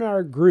everyone in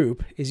our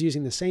group is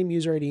using the same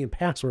user ID and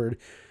password,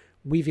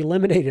 we've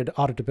eliminated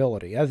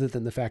auditability, other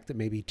than the fact that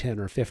maybe 10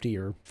 or 50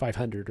 or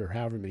 500 or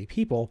however many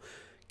people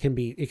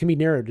it can be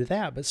narrowed to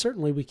that, but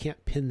certainly we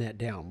can't pin that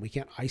down. We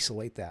can't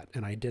isolate that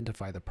and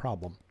identify the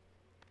problem.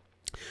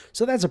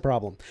 So that's a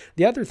problem.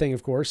 The other thing,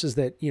 of course, is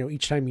that,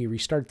 each time you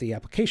restart the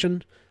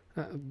application,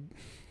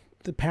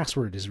 the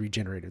password is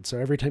regenerated. So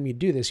every time you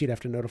do this, you'd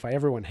have to notify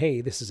everyone, hey,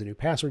 this is a new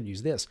password,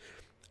 use this.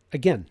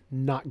 Again,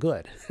 not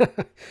good.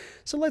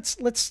 So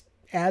let's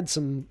add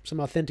some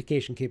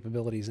authentication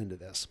capabilities into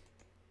this.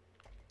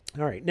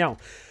 All right, now,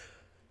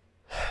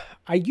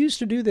 I used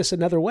to do this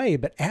another way,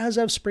 but as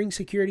of Spring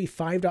Security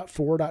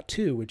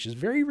 5.4.2, which is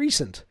very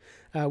recent,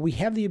 we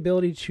have the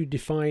ability to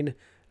define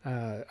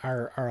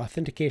our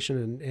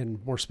authentication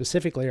and more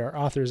specifically our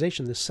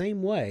authorization the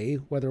same way,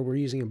 whether we're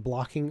using a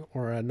blocking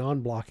or a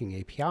non-blocking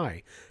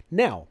API.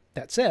 Now,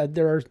 that said,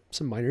 there are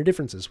some minor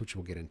differences, which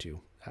we'll get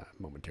into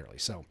momentarily.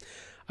 So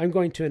I'm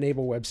going to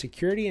enable web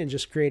security and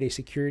just create a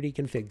security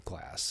config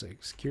class. So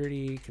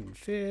security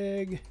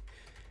config,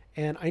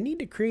 and I need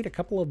to create a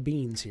couple of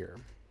beans here.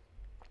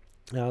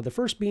 The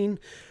first bean,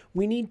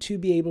 we need to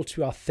be able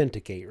to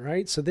authenticate,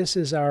 right? So this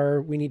is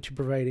we need to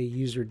provide a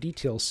user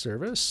details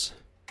service.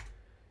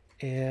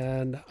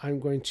 And I'm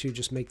going to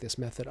just make this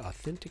method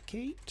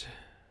authenticate.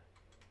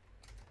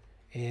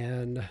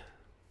 And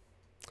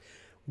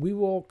we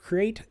will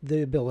create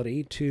the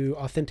ability to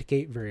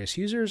authenticate various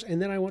users.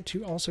 And then I want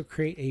to also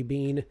create a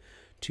bean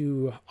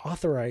to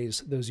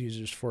authorize those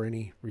users for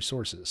any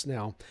resources.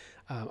 Now,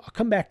 I'll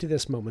come back to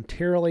this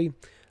momentarily.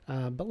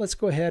 But let's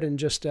go ahead and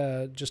just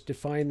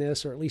define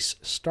this, or at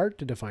least start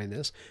to define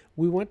this.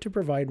 We want to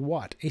provide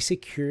what? A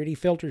security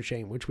filter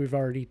chain, which we've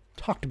already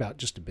talked about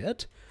just a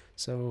bit.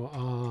 So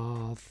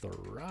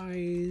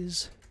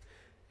authorize,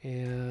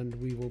 and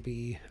we will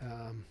be,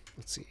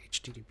 let's see,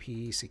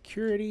 HTTP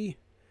security.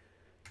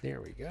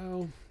 There we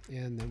go.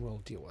 And then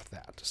we'll deal with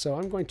that. So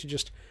I'm going to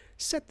just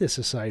set this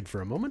aside for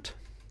a moment.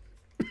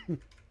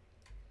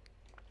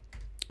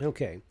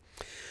 Okay.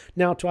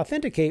 Now, to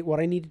authenticate,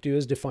 what I need to do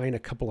is define a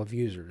couple of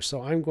users.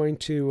 So I'm going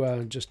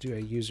to just do a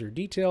user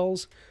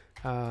details,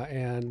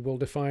 and we'll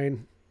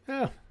define,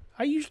 I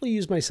usually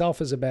use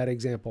myself as a bad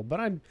example, but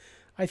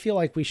I feel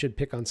like we should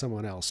pick on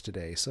someone else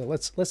today. So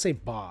let's say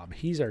Bob,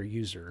 he's our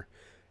user,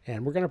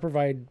 and we're going to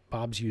provide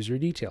Bob's user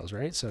details,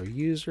 right? So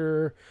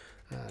user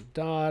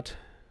dot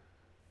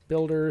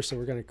builder. So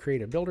we're going to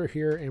create a builder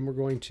here, and we're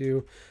going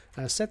to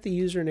set the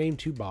username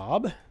to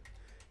Bob,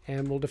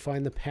 and we'll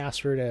define the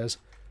password as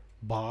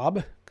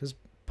Bob, because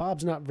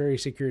Bob's not very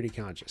security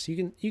conscious.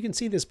 You can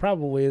see this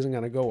probably isn't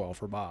going to go well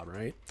for Bob,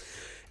 right?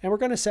 And we're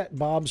going to set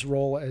Bob's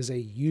role as a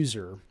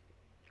user,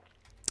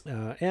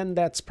 and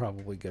that's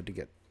probably good to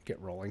get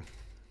rolling,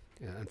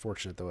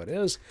 unfortunate though it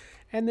is.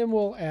 And then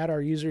we'll add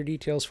our user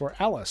details for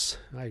Alice.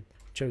 I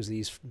chose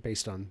these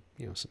based on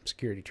some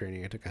security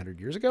training I took 100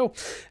 years ago,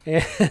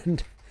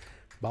 and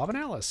Bob and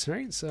Alice,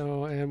 right?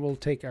 So, and we'll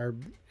take our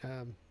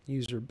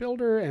user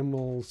builder, and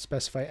we'll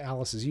specify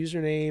Alice's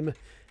username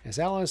as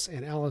Alice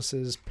and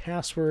Alice's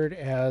password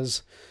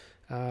as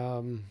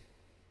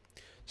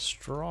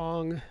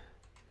strong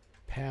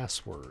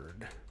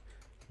password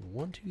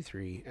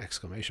 123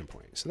 exclamation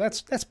point. So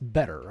that's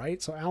better,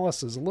 right? So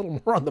Alice is a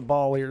little more on the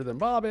ball here than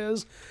Bob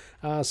is.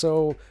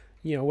 So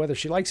whether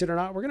she likes it or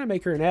not, we're going to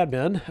make her an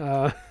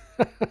admin.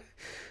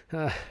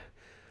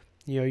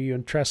 You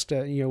entrust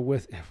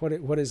with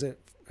what is it?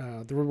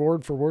 The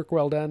reward for work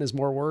well done is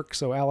more work.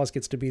 So Alice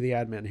gets to be the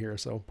admin here.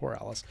 So poor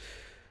Alice.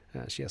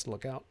 She has to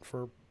look out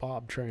for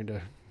Bob trying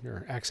to,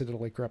 or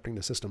accidentally corrupting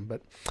the system.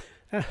 But,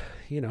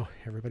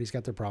 everybody's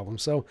got their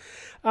problems. So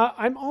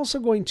I'm also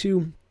going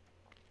to,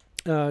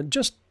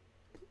 just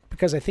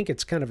because I think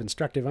it's kind of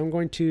instructive, I'm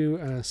going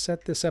to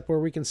set this up where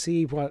we can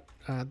see what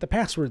the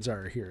passwords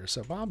are here.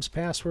 So Bob's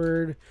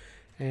password,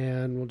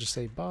 and we'll just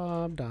say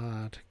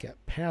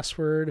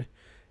bob.getPassword,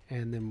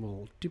 and then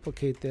we'll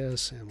duplicate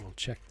this, and we'll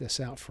check this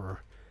out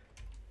for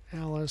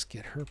Alice,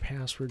 get her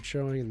password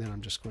showing, and then I'm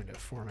just going to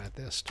format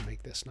this to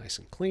make this nice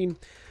and clean.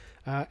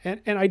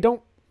 And I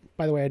don't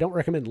By the way, I don't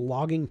recommend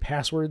logging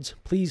passwords.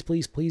 Please,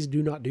 please, please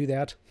do not do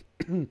that.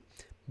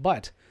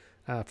 But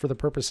for the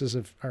purposes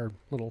of our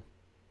little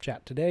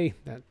chat today,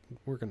 that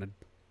we're going to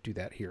do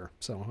that here.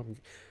 So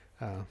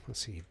let's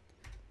see.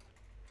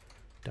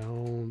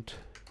 Don't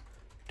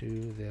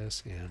do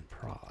this in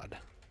prod.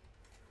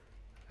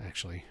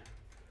 Actually,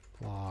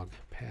 log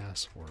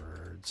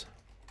passwords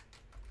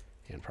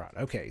in prod.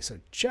 Okay, so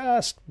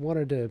just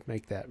wanted to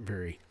make that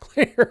very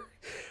clear.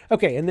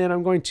 Okay, and then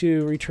I'm going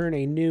to return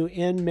a new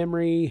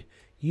in-memory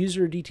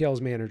user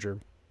details manager.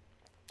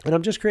 And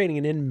I'm just creating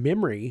an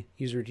in-memory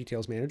user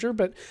details manager,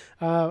 but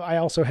I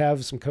also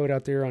have some code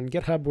out there on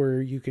GitHub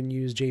where you can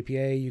use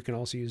JPA, you can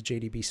also use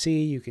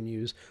JDBC, you can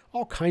use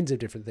all kinds of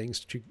different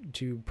things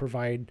to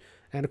provide,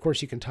 and of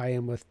course you can tie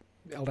in with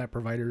LDAP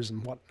providers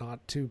and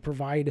whatnot to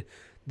provide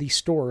the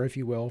store, if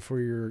you will, for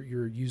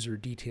your user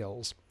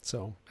details.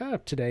 So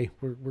today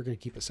we're going to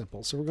keep it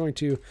simple. So we're going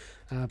to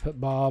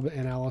put Bob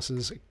and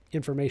Alice's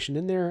information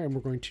in there, and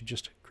we're going to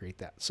just create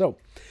that. So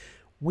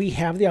we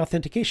have the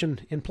authentication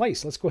in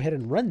place. Let's go ahead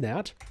and run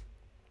that.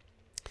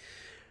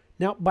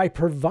 Now, by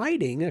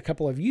providing a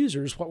couple of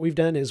users, what we've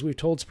done is we've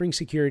told Spring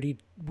Security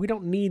we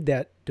don't need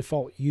that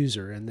default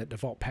user and that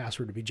default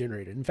password to be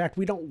generated. In fact,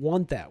 we don't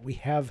want that. We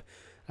have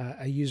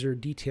a user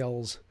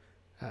details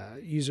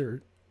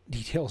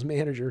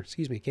manager.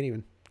 Excuse me,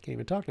 can't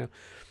even talk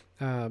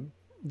now.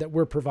 That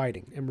we're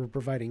providing, and we're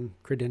providing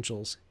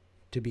credentials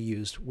to be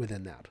used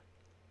within that.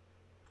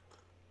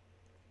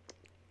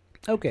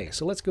 Okay,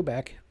 so let's go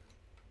back.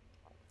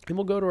 And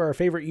we'll go to our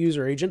favorite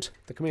user agent,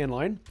 the command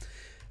line.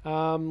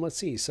 Let's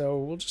see. So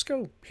we'll just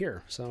go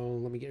here. So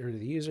let me get rid of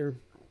the user.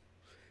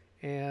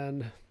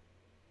 And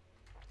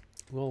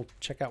we'll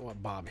check out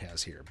what Bob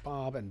has here.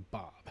 Bob and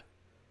Bob.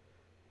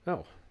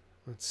 Oh,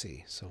 let's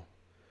see. So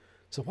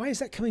why is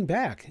that coming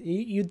back?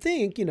 You'd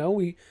think, you know,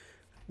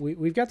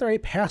 we've got the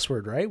right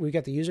password, right? We've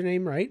got the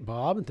username right,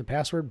 Bob, and the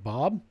password,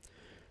 Bob.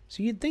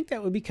 So you'd think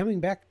that would be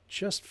coming back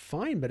just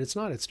fine, but it's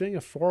not. It's doing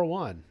a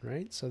 401,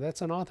 right? So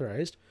that's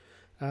unauthorized.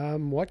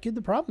 What could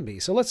the problem be?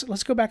 So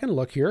let's go back and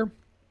look here.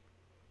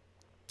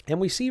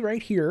 And we see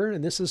right here,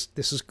 and this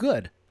is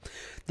good.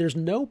 There's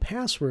no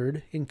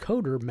password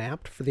encoder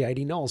mapped for the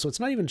ID null. So it's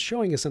not even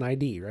showing us an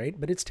ID, right?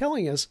 But it's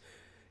telling us,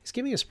 it's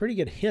giving us a pretty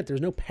good hint.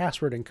 There's no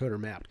password encoder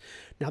mapped.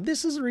 Now,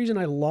 this is the reason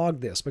I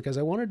logged this, because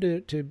I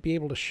wanted to be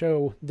able to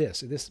show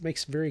this. This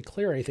makes very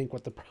clear, I think,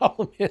 what the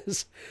problem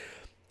is.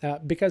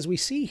 Because we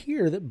see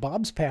here that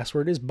Bob's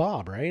password is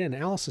Bob, right? And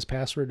Alice's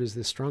password is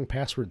this strong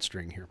password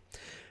string here.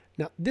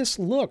 Now, this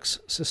looks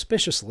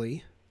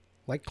suspiciously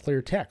like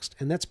clear text,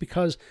 and that's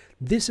because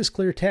this is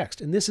clear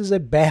text, and this is a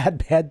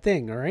bad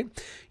thing, all right?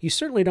 You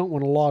certainly don't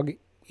want to log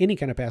any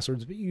kind of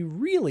passwords, but you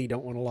really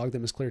don't want to log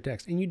them as clear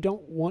text, and you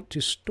don't want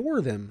to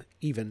store them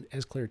even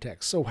as clear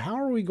text. So how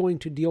are we going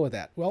to deal with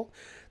that? Well,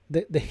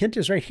 the hint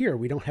is right here.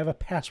 We don't have a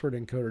password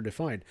encoder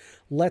defined.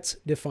 Let's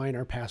define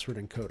our password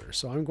encoder.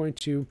 So I'm going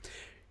to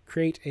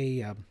create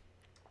a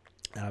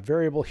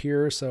variable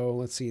here. So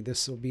let's see,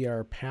 this will be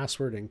our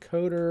password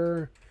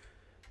encoder.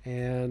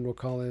 And we'll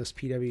call this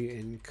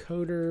PW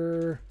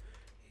encoder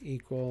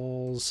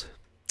equals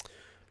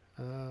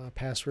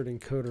password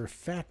encoder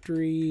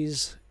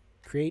factories,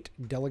 create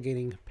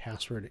delegating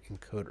password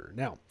encoder.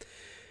 Now,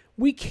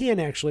 we can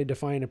actually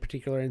define a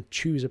particular and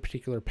choose a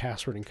particular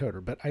password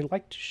encoder, but I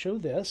like to show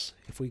this.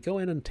 If we go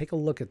in and take a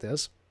look at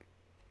this,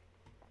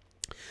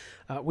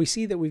 we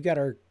see that we've got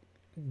our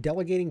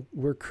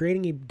we're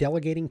creating a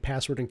delegating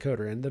password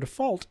encoder, and the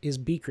default is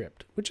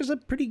bcrypt, which is a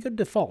pretty good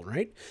default,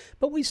 right?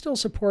 But we still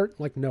support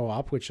like no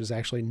op, which is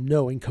actually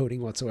no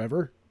encoding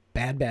whatsoever.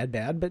 Bad,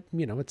 but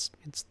you know, it's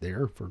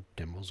there for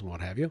demos and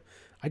what have you.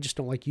 I just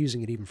don't like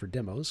using it even for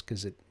demos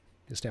because it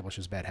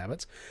establishes bad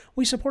habits.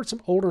 We support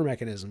some older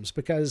mechanisms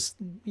because,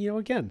 you know,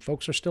 again,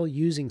 folks are still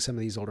using some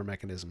of these older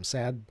mechanisms.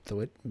 Sad though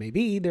it may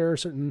be, there are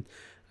certain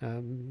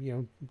you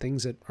know,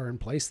 things that are in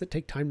place that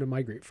take time to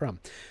migrate from.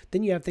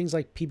 Then you have things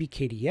like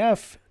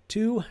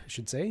PBKDF2, I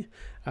should say,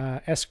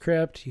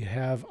 scrypt. You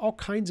have all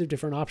kinds of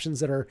different options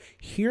that are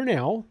here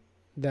now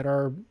that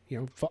are, you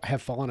know,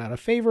 have fallen out of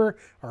favor,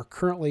 are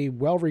currently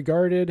well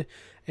regarded.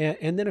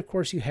 And then of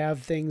course you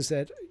have things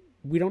that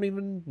we don't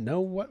even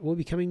know what will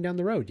be coming down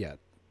the road yet,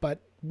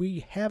 but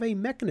we have a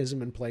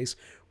mechanism in place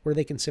where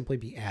they can simply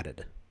be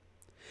added.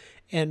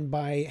 And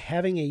by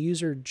having a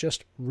user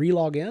just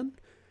relog in,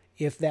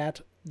 if that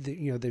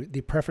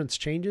the preference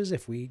changes,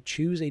 if we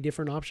choose a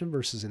different option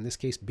versus in this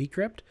case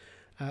bcrypt,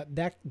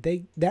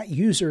 that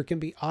user can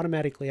be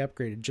automatically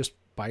upgraded just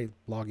by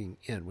logging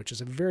in, which is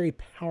a very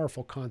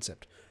powerful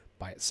concept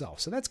by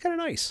itself. So that's kind of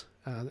nice,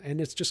 and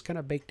it's just kind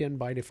of baked in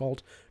by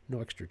default,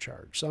 no extra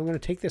charge. So I'm going to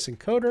take this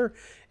encoder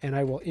and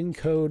I will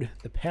encode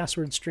the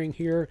password string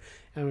here.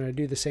 I'm going to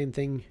do the same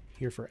thing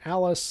here for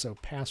Alice. So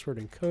password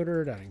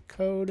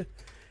encoder.encode,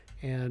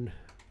 and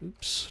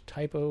oops,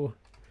 typo.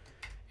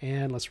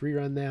 And let's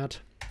rerun that.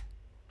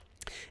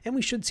 And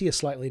we should see a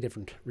slightly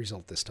different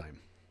result this time.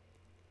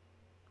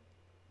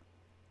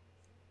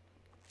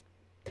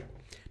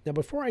 Now,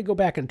 before I go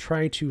back and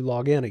try to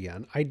log in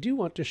again, I do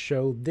want to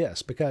show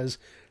this because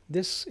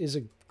this is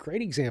a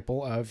great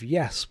example of,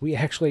 yes, we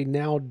actually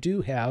now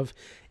do have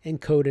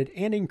encoded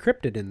and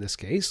encrypted, in this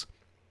case,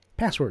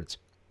 passwords.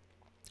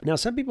 Now,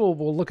 some people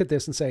will look at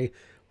this and say,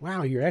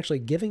 wow, you're actually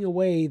giving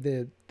away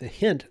the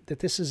hint that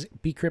this is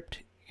bcrypt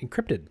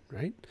encrypted,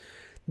 right?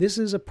 This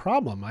is a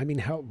problem. I mean,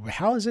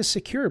 how is this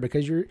secure?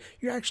 Because you're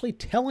actually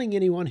telling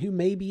anyone who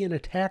may be an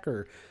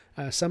attacker,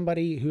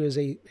 somebody who is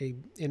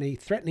in a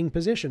threatening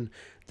position,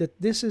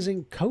 that this is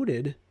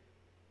encoded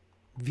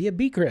via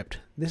bcrypt.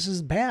 This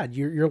is bad.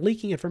 You're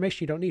leaking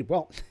information you don't need.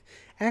 Well,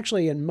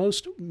 actually, in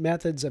most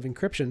methods of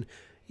encryption,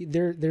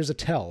 there's a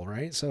tell,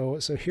 right? So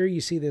here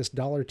you see this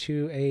 $2,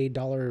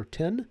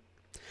 $10.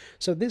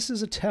 So this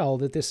is a tell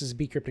that this is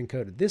bcrypt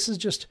encoded. This is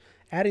just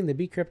adding the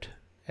bcrypt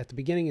at the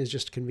beginning is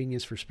just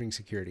convenience for Spring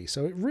Security.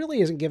 So it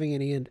really isn't giving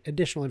any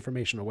additional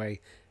information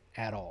away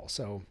at all.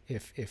 So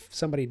if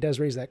somebody does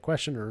raise that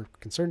question or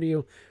concern to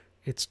you,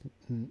 it's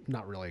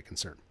not really a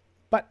concern.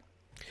 But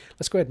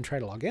let's go ahead and try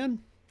to log in.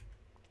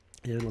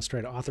 And let's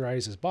try to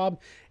authorize as Bob.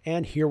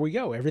 And here we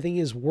go. Everything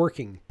is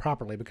working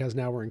properly because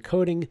now we're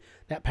encoding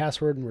that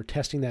password and we're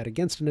testing that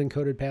against an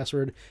encoded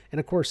password. And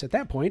of course, at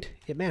that point,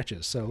 it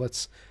matches. So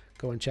let's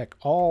go and check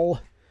all,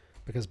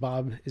 because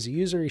Bob is a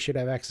user. He should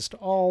have access to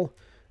all,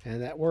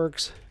 and that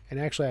works. And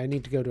actually, I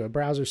need to go to a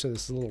browser, so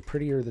this is a little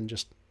prettier than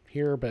just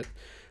here, but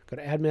go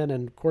to admin,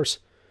 and of course,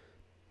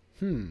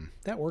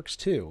 that works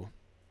too.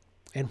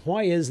 And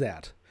why is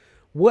that?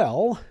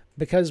 Well,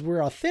 because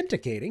we're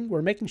authenticating,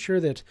 we're making sure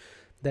that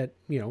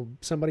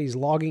somebody's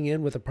logging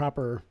in with a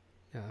proper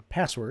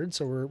password.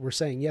 So we're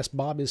saying, yes,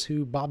 Bob is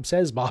who Bob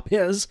says Bob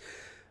is,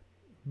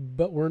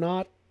 but we're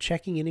not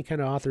checking any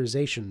kind of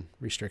authorization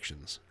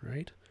restrictions,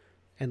 right?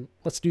 And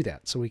let's do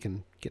that so we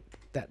can get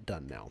that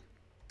done now.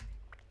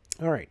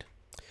 All right.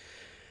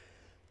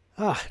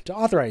 To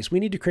authorize, we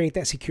need to create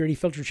that security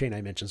filter chain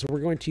I mentioned. So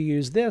we're going to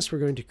use this. We're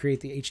going to create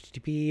the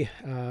HTTP,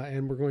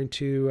 and we're going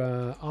to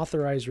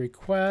authorize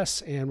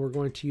requests, and we're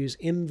going to use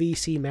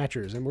MVC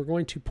matchers, and we're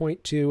going to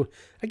point to,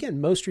 again,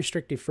 most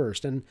restrictive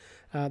first, and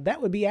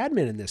that would be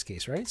admin in this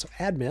case, right? So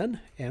admin,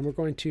 and we're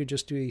going to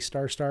just do a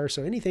 ***.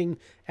 So anything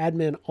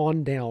admin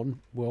on down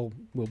will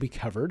be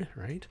covered,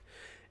 right?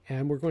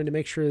 And we're going to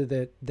make sure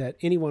that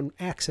anyone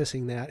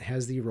accessing that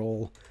has the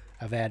role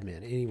of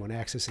admin, anyone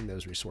accessing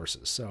those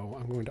resources. So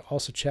I'm going to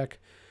also check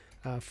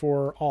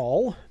for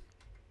all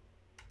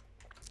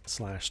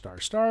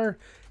 /*,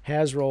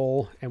 has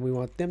role, and we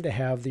want them to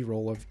have the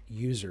role of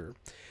user.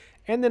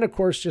 And then of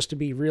course, just to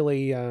be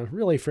really,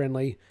 really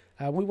friendly,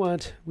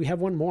 we have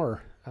one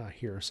more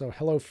here. So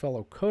hello,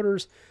 fellow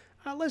coders.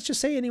 Let's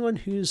just say anyone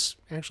who's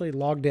actually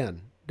logged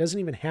in. Doesn't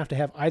even have to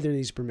have either of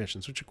these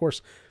permissions, which of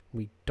course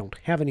we don't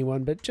have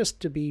anyone, but just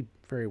to be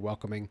very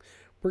welcoming,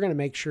 we're going to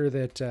make sure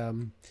that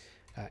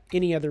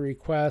any other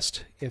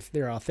request, if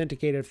they're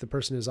authenticated, if the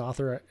person is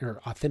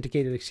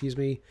authenticated,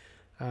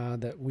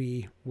 that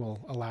we will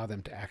allow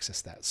them to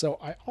access that. So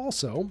I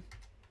also,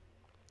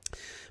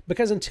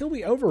 because until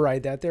we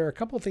override that, there are a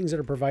couple of things that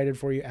are provided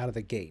for you out of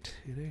the gate.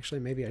 And actually,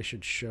 maybe I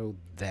should show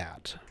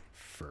that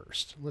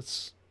first.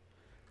 Let's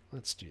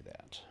do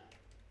that.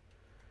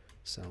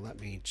 So let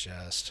me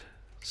just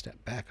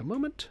step back a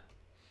moment.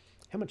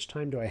 How much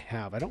time do I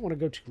have? I don't want to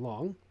go too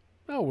long.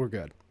 Oh, we're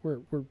good.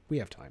 We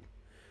have time.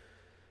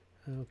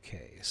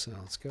 Okay, so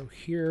let's go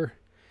here,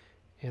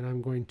 and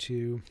I'm going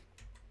to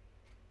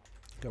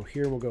go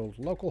here. We'll go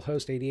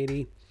localhost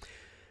 8080.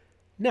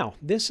 Now,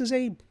 this is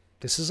a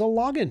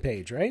login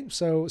page, right?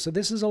 So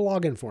this is a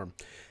login form.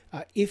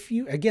 If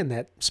you, again,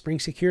 that Spring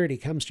Security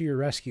comes to your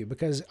rescue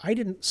because I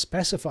didn't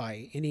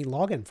specify any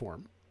login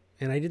form,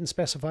 and I didn't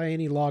specify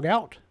any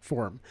logout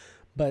form.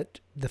 But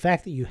the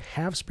fact that you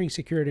have Spring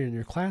Security in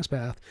your class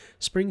path,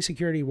 Spring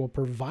Security will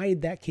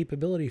provide that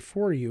capability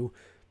for you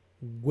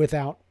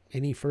without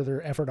any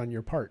further effort on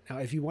your part. Now,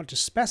 if you want to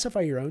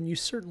specify your own, you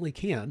certainly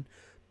can,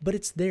 but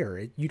it's there.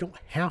 You don't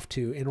have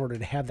to in order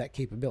to have that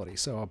capability.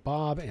 So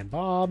Bob and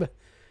Bob,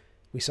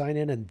 we sign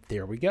in, and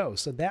there we go.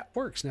 So that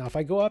works. Now, if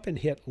I go up and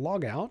hit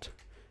logout,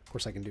 of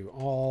course I can do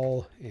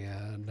all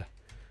and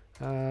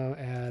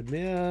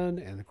admin,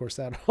 and of course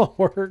that all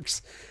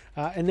works.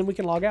 And then we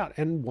can log out.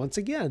 And once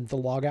again, the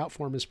logout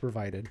form is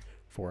provided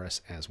for us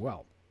as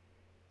well.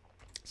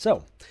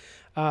 So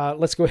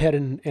let's go ahead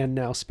and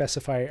now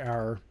specify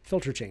our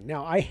filter chain.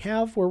 Now I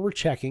have where we're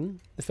checking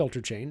the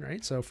filter chain,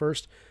 right? So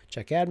first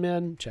check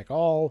admin, check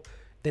all,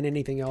 then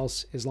anything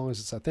else, as long as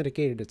it's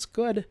authenticated, it's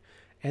good.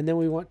 And then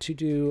we want to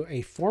do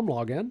a form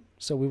login.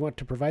 So we want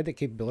to provide that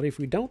capability. If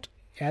we don't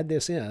add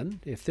this in,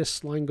 if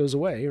this line goes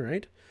away,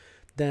 right,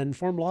 then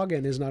form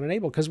login is not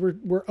enabled because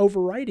we're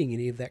overriding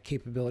any of that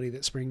capability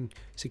that Spring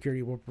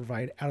Security will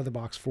provide out of the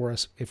box for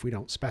us if we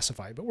don't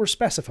specify. But we're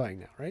specifying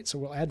now, right? So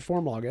we'll add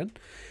form login.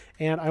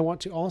 And I want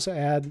to also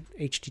add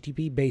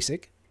HTTP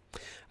basic.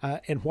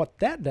 And what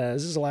that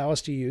does is allow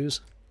us to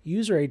use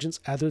user agents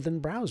other than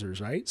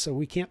browsers, right? So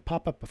we can't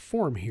pop up a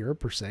form here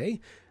per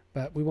se,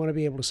 but we want to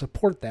be able to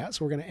support that.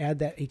 So we're going to add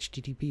that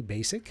HTTP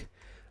basic.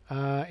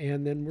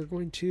 And then we're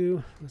going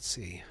to, let's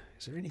see,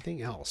 is there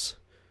anything else?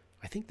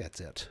 I think that's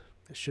it.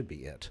 That should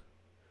be it.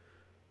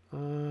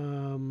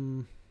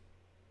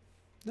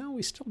 No,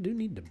 we still do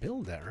need to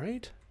build that,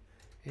 right?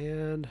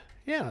 And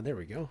yeah, there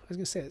we go. I was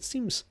gonna say it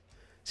seemed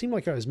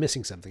like I was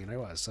missing something, and I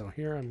was. So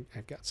here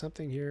I've got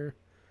something here.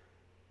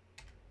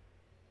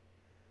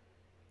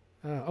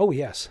 Oh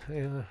yes,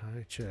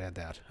 I should add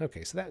that.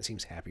 Okay, so that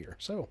seems happier.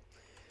 So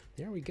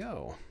there we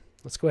go.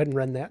 Let's go ahead and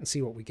run that and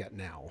see what we get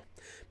now.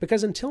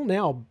 Because until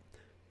now,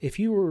 if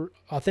you were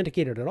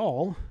authenticated at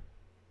all,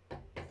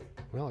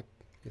 well,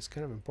 it's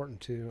kind of important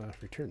to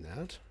return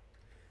that.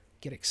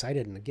 Get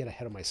excited and get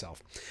ahead of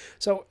myself.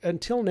 So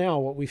until now,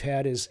 what we've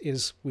had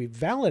is we've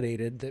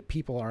validated that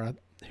people are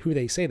who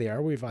they say they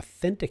are. We've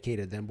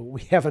authenticated them, but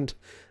we haven't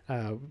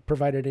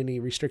provided any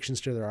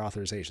restrictions to their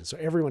authorization. So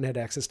everyone had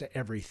access to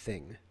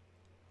everything,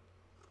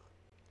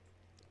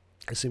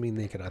 assuming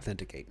they could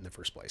authenticate in the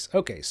first place.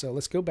 Okay, so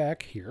let's go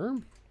back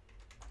here.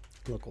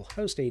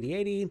 Localhost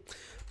 8080,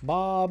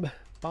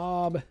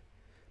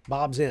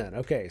 Bob's in.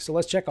 Okay, so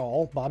let's check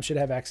all. Bob should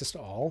have access to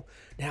all.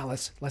 Now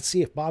let's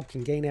see if Bob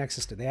can gain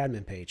access to the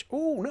admin page.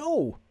 Oh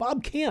no,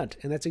 Bob can't,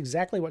 and that's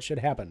exactly what should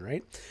happen,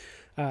 right?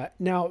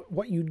 Now,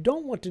 what you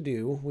don't want to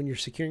do when you're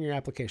securing your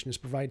application is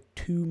provide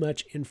too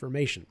much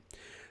information.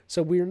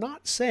 So we're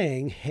not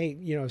saying, hey,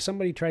 if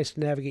somebody tries to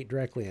navigate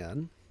directly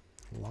in,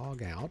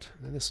 log out,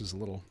 and this is a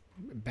little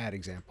bad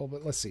example,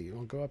 but let's see.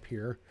 We'll go up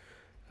here.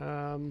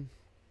 There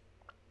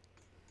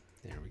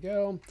we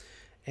go.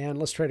 And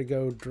let's try to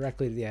go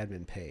directly to the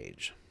admin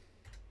page.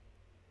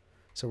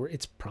 So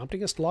it's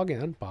prompting us to log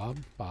in, Bob.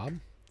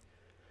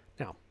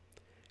 Now,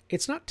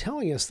 it's not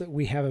telling us that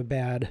we have a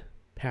bad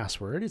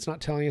password. It's not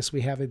telling us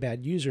we have a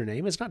bad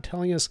username. It's not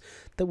telling us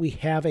that we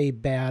have a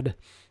bad,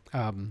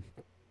 that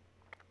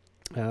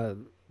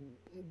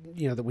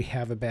we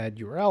have a bad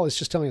URL. It's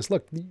just telling us,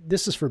 look,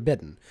 this is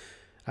forbidden.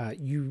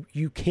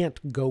 You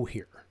can't go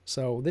here.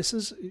 So this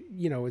is,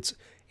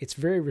 it's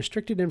very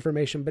restricted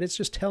information, but it's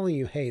just telling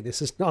you, hey,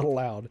 this is not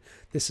allowed.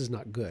 This is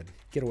not good.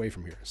 Get away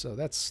from here. So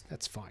that's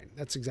fine.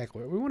 That's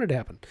exactly what we wanted to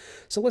happen.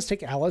 So let's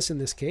take Alice in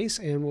this case,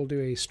 and we'll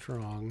do a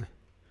strong,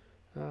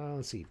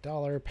 let's see,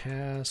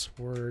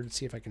 $password.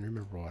 See if I can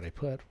remember what I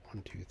put.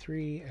 1, 2,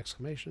 3,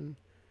 exclamation.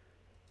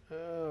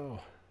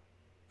 Oh,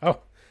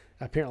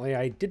 apparently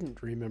I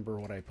didn't remember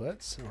what I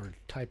put or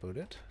typoed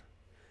it.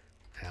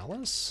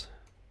 Alice.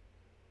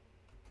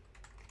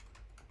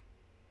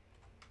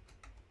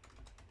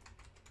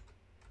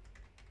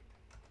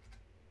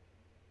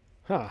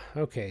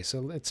 Okay,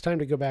 so it's time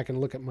to go back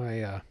and look at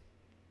my,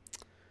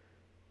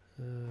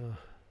 well,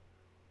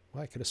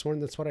 I could have sworn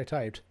that's what I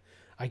typed.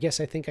 I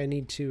guess I think I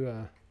need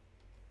to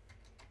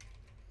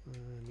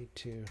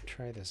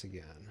try this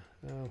again.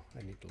 Oh,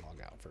 I need to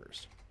log out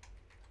first.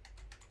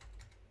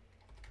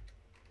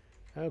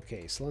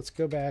 Okay, so let's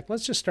go back.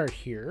 Let's just start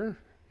here.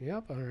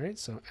 Yep, all right,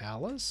 so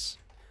Alice.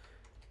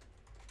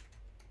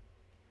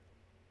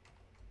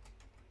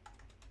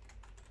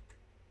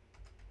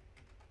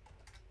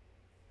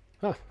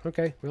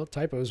 Okay. Well,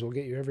 typos will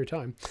get you every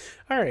time.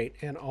 All right,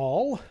 and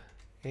all,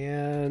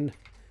 and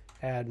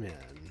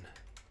admin.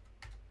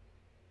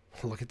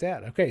 Look at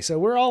that. Okay, so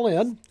we're all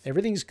in.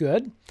 Everything's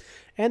good,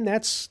 and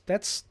that's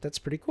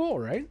pretty cool,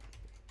 right?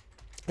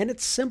 And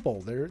it's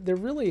simple. There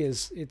really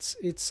is.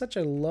 It's such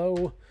a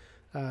low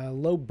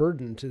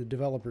burden to the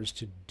developers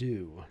to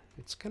do.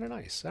 It's kind of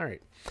nice. All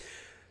right.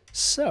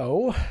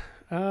 So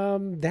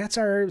that's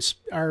our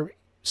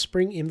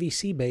Spring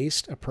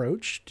MVC-based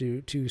approach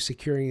to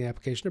securing the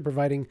application and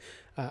providing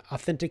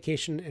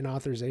authentication and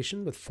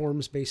authorization with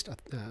forms-based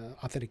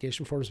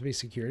authentication, forms-based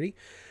security.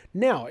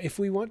 Now, if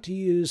we want to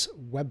use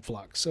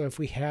Webflux, so if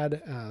we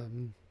had,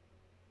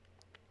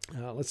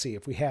 let's see,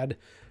 if we had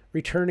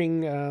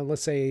returning,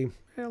 let's say,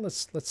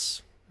 let's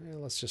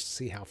just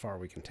see how far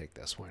we can take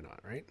this. Why not,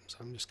 right? So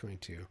I'm just going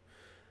to.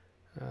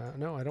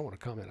 No, I don't want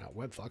to comment out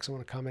Webflux. I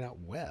want to comment out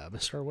web,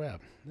 start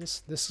web.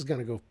 This is going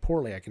to go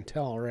poorly. I can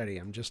tell already.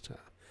 I'm just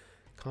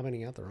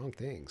commenting out the wrong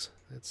things.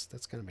 That's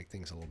going to make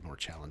things a little more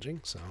challenging.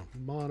 So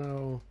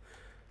mono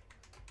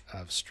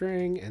of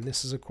string, and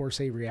this is of course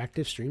a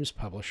reactive streams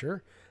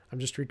publisher. I'm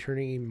just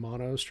returning a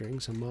mono string.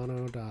 So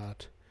mono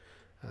dot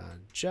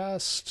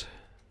just.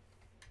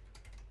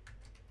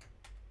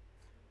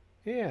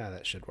 Yeah,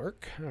 that should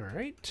work. All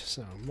right.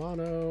 So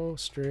mono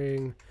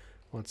string.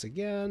 Once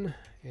again,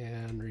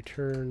 and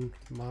return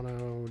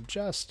mono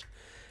just.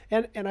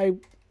 And I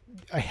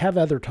have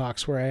other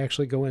talks where I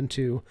actually go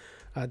into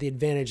the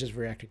advantages of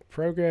reactive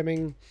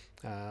programming,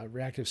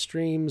 reactive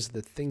streams,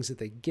 the things that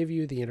they give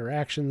you, the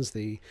interactions,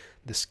 the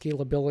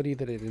scalability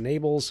that it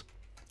enables.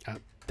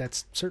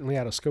 That's certainly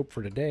out of scope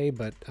for today,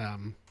 but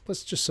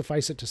let's just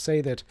suffice it to say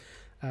that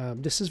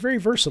this is very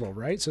versatile,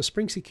 right? So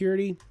Spring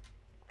Security,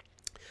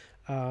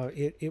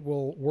 it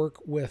will work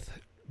with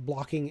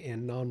blocking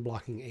and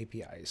non-blocking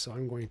APIs. So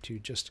I'm going to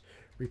just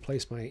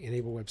replace my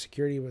enable web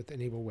security with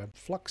enable web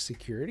flux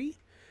security.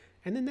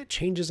 And then that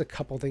changes a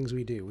couple things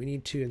we do. We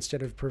need to,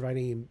 instead of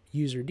providing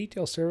user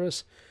detail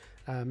service,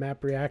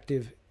 map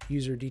reactive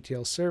user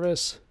detail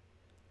service.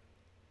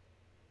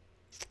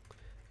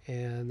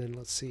 And then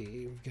let's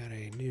see, we've got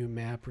a new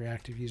map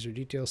reactive user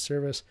detail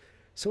service.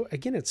 So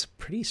again, it's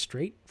pretty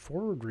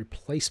straightforward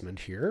replacement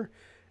here.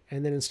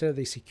 And then instead of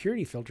the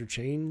security filter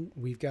chain,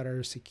 we've got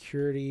our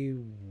security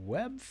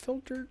web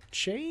filter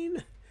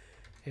chain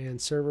and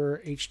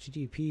server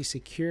HTTP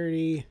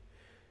security.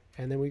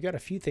 And then we've got a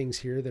few things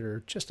here that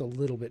are just a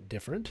little bit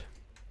different.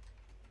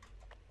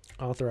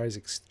 Authorize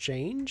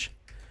exchange,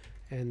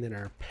 and then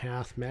our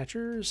path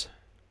matchers,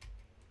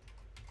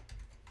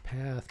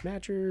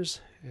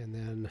 and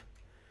then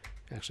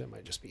actually it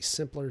might just be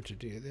simpler to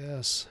do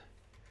this.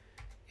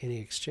 Any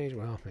exchange,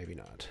 well, maybe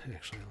not.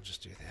 Actually, I'll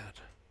just do that.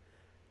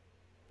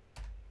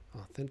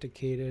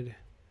 Authenticated.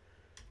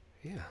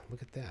 Yeah,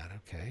 look at that.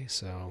 Okay,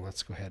 so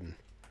let's go ahead and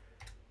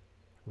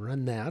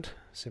run that,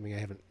 assuming I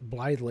haven't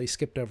blithely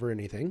skipped over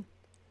anything.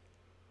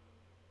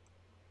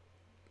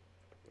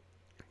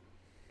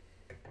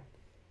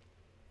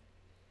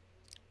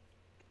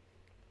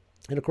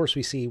 And of course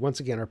we see, once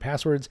again, our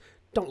passwords.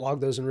 Don't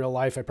log those in real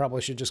life. I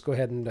probably should just go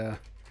ahead and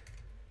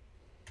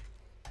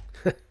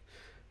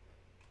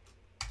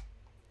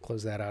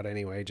close that out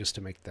anyway, just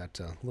to make that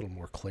a little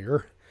more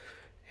clear.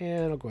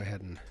 And I'll go ahead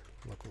and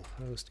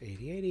localhost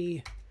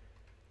 8080.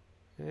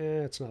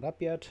 It's not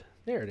up yet.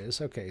 There it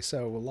is. Okay,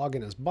 so we'll log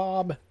in as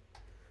Bob.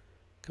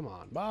 Come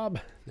on, Bob.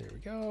 There we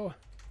go.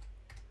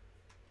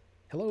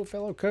 Hello,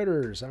 fellow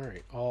coders. All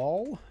right,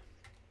 all.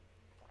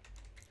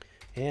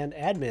 And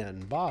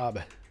admin,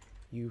 Bob.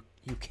 You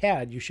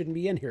CAD, you shouldn't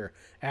be in here.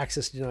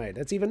 Access denied.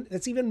 That's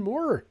even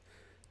more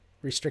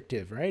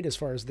restrictive, right? As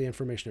far as the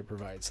information it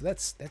provides. So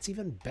that's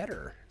even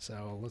better.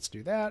 So let's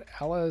do that.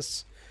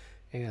 Alice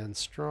and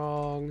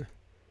strong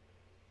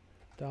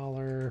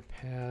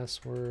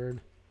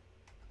 $password.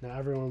 Now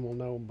everyone will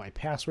know my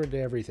password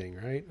to everything,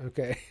 right?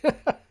 Okay.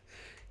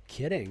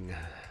 Kidding.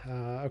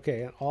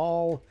 Okay, and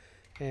all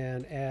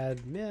and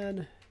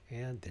admin,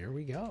 and there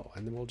we go.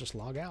 And then we'll just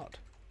log out.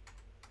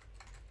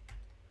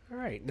 All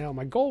right, now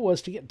my goal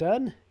was to get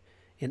done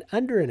in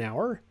under an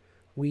hour.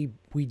 We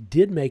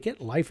did make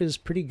it. Life is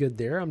pretty good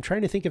there. I'm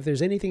trying to think if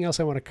there's anything else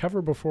I want to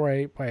cover before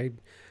I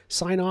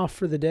sign off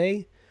for the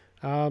day.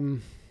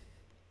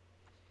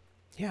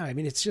 Yeah, I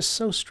mean, it's just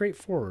so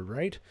straightforward,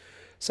 right?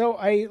 So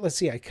let's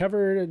see, I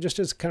covered, just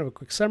as kind of a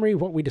quick summary,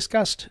 what we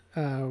discussed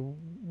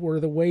were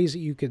the ways that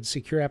you could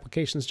secure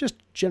applications just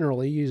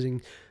generally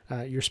using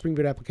your Spring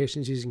Boot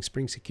applications using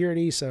Spring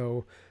Security.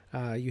 So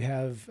you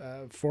have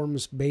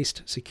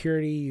forms-based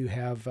security, you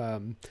have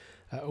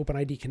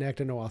OpenID Connect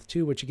and OAuth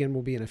 2, which again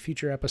will be in a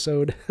future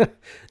episode.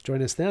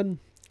 Join us then.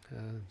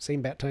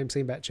 Same bat time,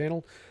 same bat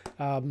channel.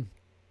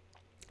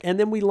 And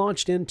then we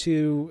launched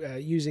into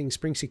using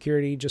Spring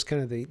Security, just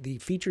kind of the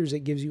features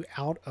it gives you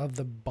out of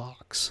the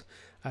box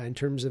in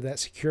terms of that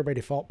secure by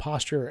default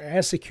posture, or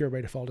as secure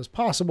by default as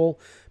possible,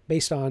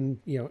 based on,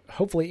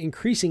 hopefully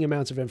increasing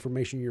amounts of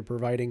information you're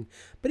providing.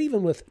 But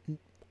even with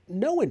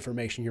no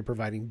information you're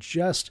providing,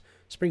 just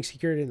Spring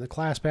Security in the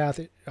class path,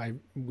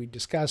 we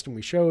discussed and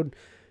we showed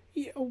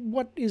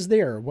what is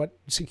there, what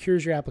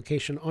secures your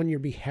application on your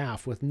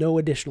behalf with no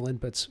additional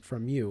inputs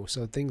from you.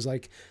 So things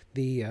like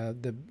the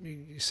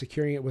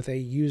securing it with a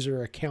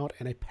user account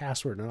and a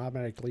password, an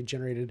automatically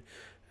generated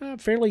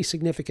fairly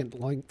significant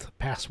length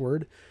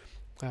password,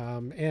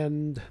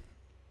 and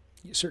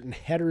certain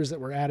headers that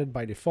were added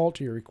by default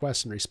to your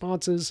requests and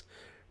responses,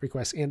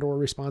 requests and or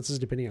responses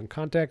depending on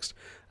context,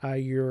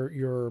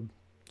 your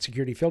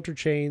security filter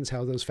chains,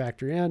 how those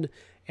factor in,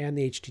 and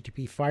the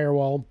HTTP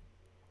firewall.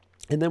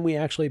 And then we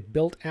actually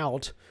built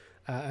out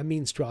a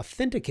means to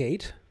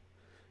authenticate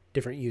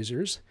different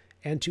users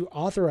and to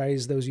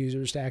authorize those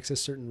users to access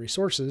certain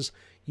resources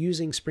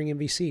using Spring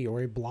MVC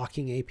or a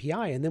blocking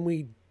API. And then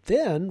we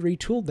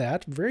retooled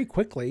that very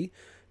quickly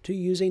to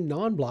use a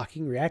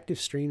non-blocking reactive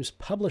streams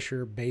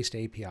publisher-based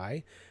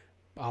API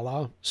a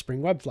la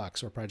Spring Web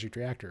Flux or Project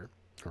Reactor,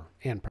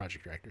 and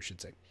Project Reactor, I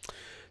should say.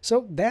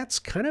 So that's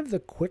kind of the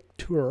quick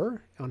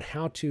tour on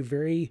how to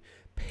very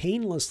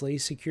painlessly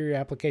secure your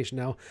application.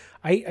 Now,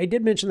 I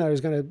did mention that I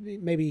was going to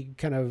maybe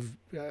kind of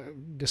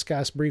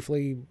discuss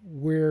briefly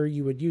where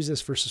you would use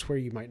this versus where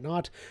you might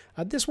not.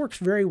 This works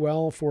very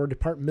well for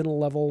departmental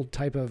level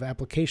type of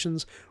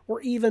applications,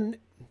 or even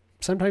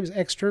sometimes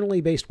externally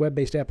based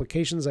web-based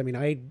applications. I mean,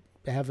 I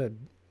have a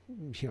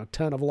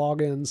ton of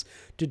logins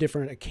to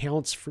different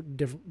accounts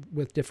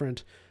with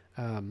different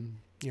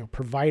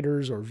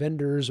providers or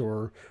vendors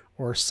or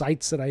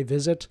sites that I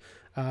visit.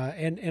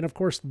 And of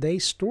course, they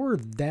store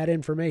that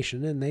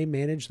information and they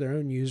manage their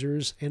own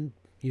users and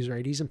user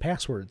IDs and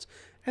passwords.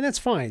 And that's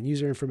fine,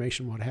 user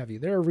information, what have you.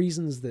 There are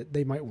reasons that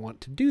they might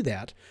want to do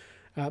that.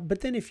 But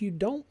then if you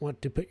don't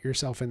want to put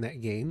yourself in that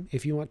game,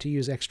 if you want to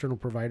use external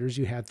providers,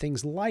 you have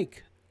things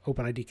like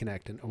OpenID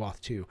Connect and OAuth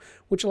 2,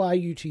 which allow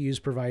you to use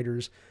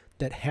providers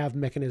that have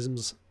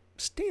mechanisms,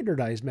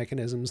 standardized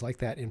mechanisms like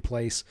that in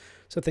place.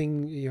 So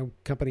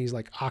companies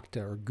like Okta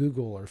or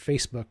Google or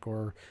Facebook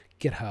or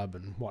GitHub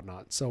and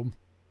whatnot. So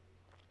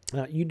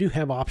you do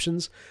have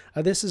options.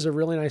 This is a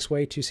really nice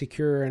way to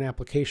secure an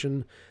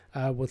application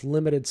with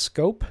limited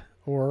scope,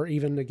 or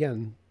even,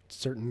 again,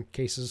 certain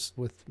cases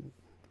with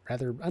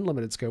rather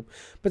unlimited scope.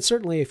 But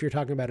certainly if you're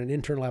talking about an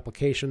internal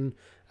application,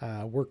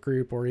 work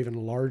group, or even a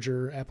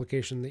larger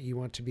application that you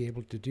want to be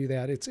able to do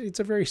that, it's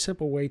a very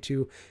simple way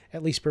to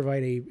at least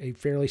provide a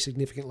fairly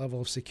significant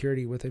level of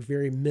security with a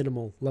very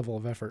minimal level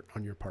of effort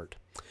on your part.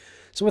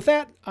 So with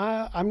that,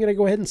 I'm going to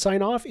go ahead and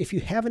sign off. If you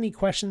have any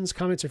questions,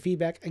 comments, or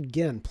feedback,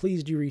 again,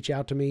 please do reach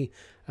out to me.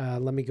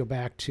 Let me go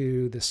back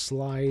to the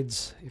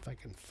slides if I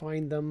can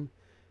find them.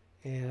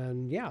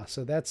 And yeah,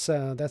 so that's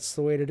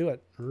the way to do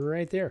it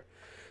right there.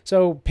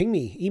 So ping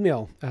me,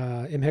 email,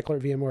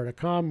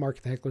 mheckler@vmware.com,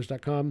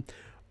 mark@thehecklers.com,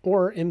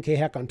 or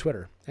mkhack on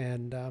Twitter.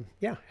 And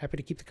yeah, happy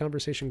to keep the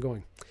conversation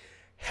going.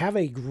 Have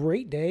a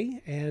great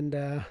day and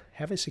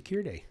have a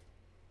secure day.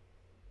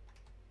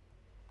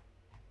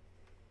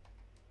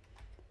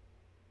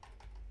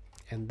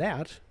 And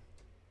that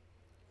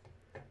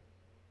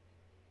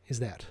is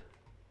that.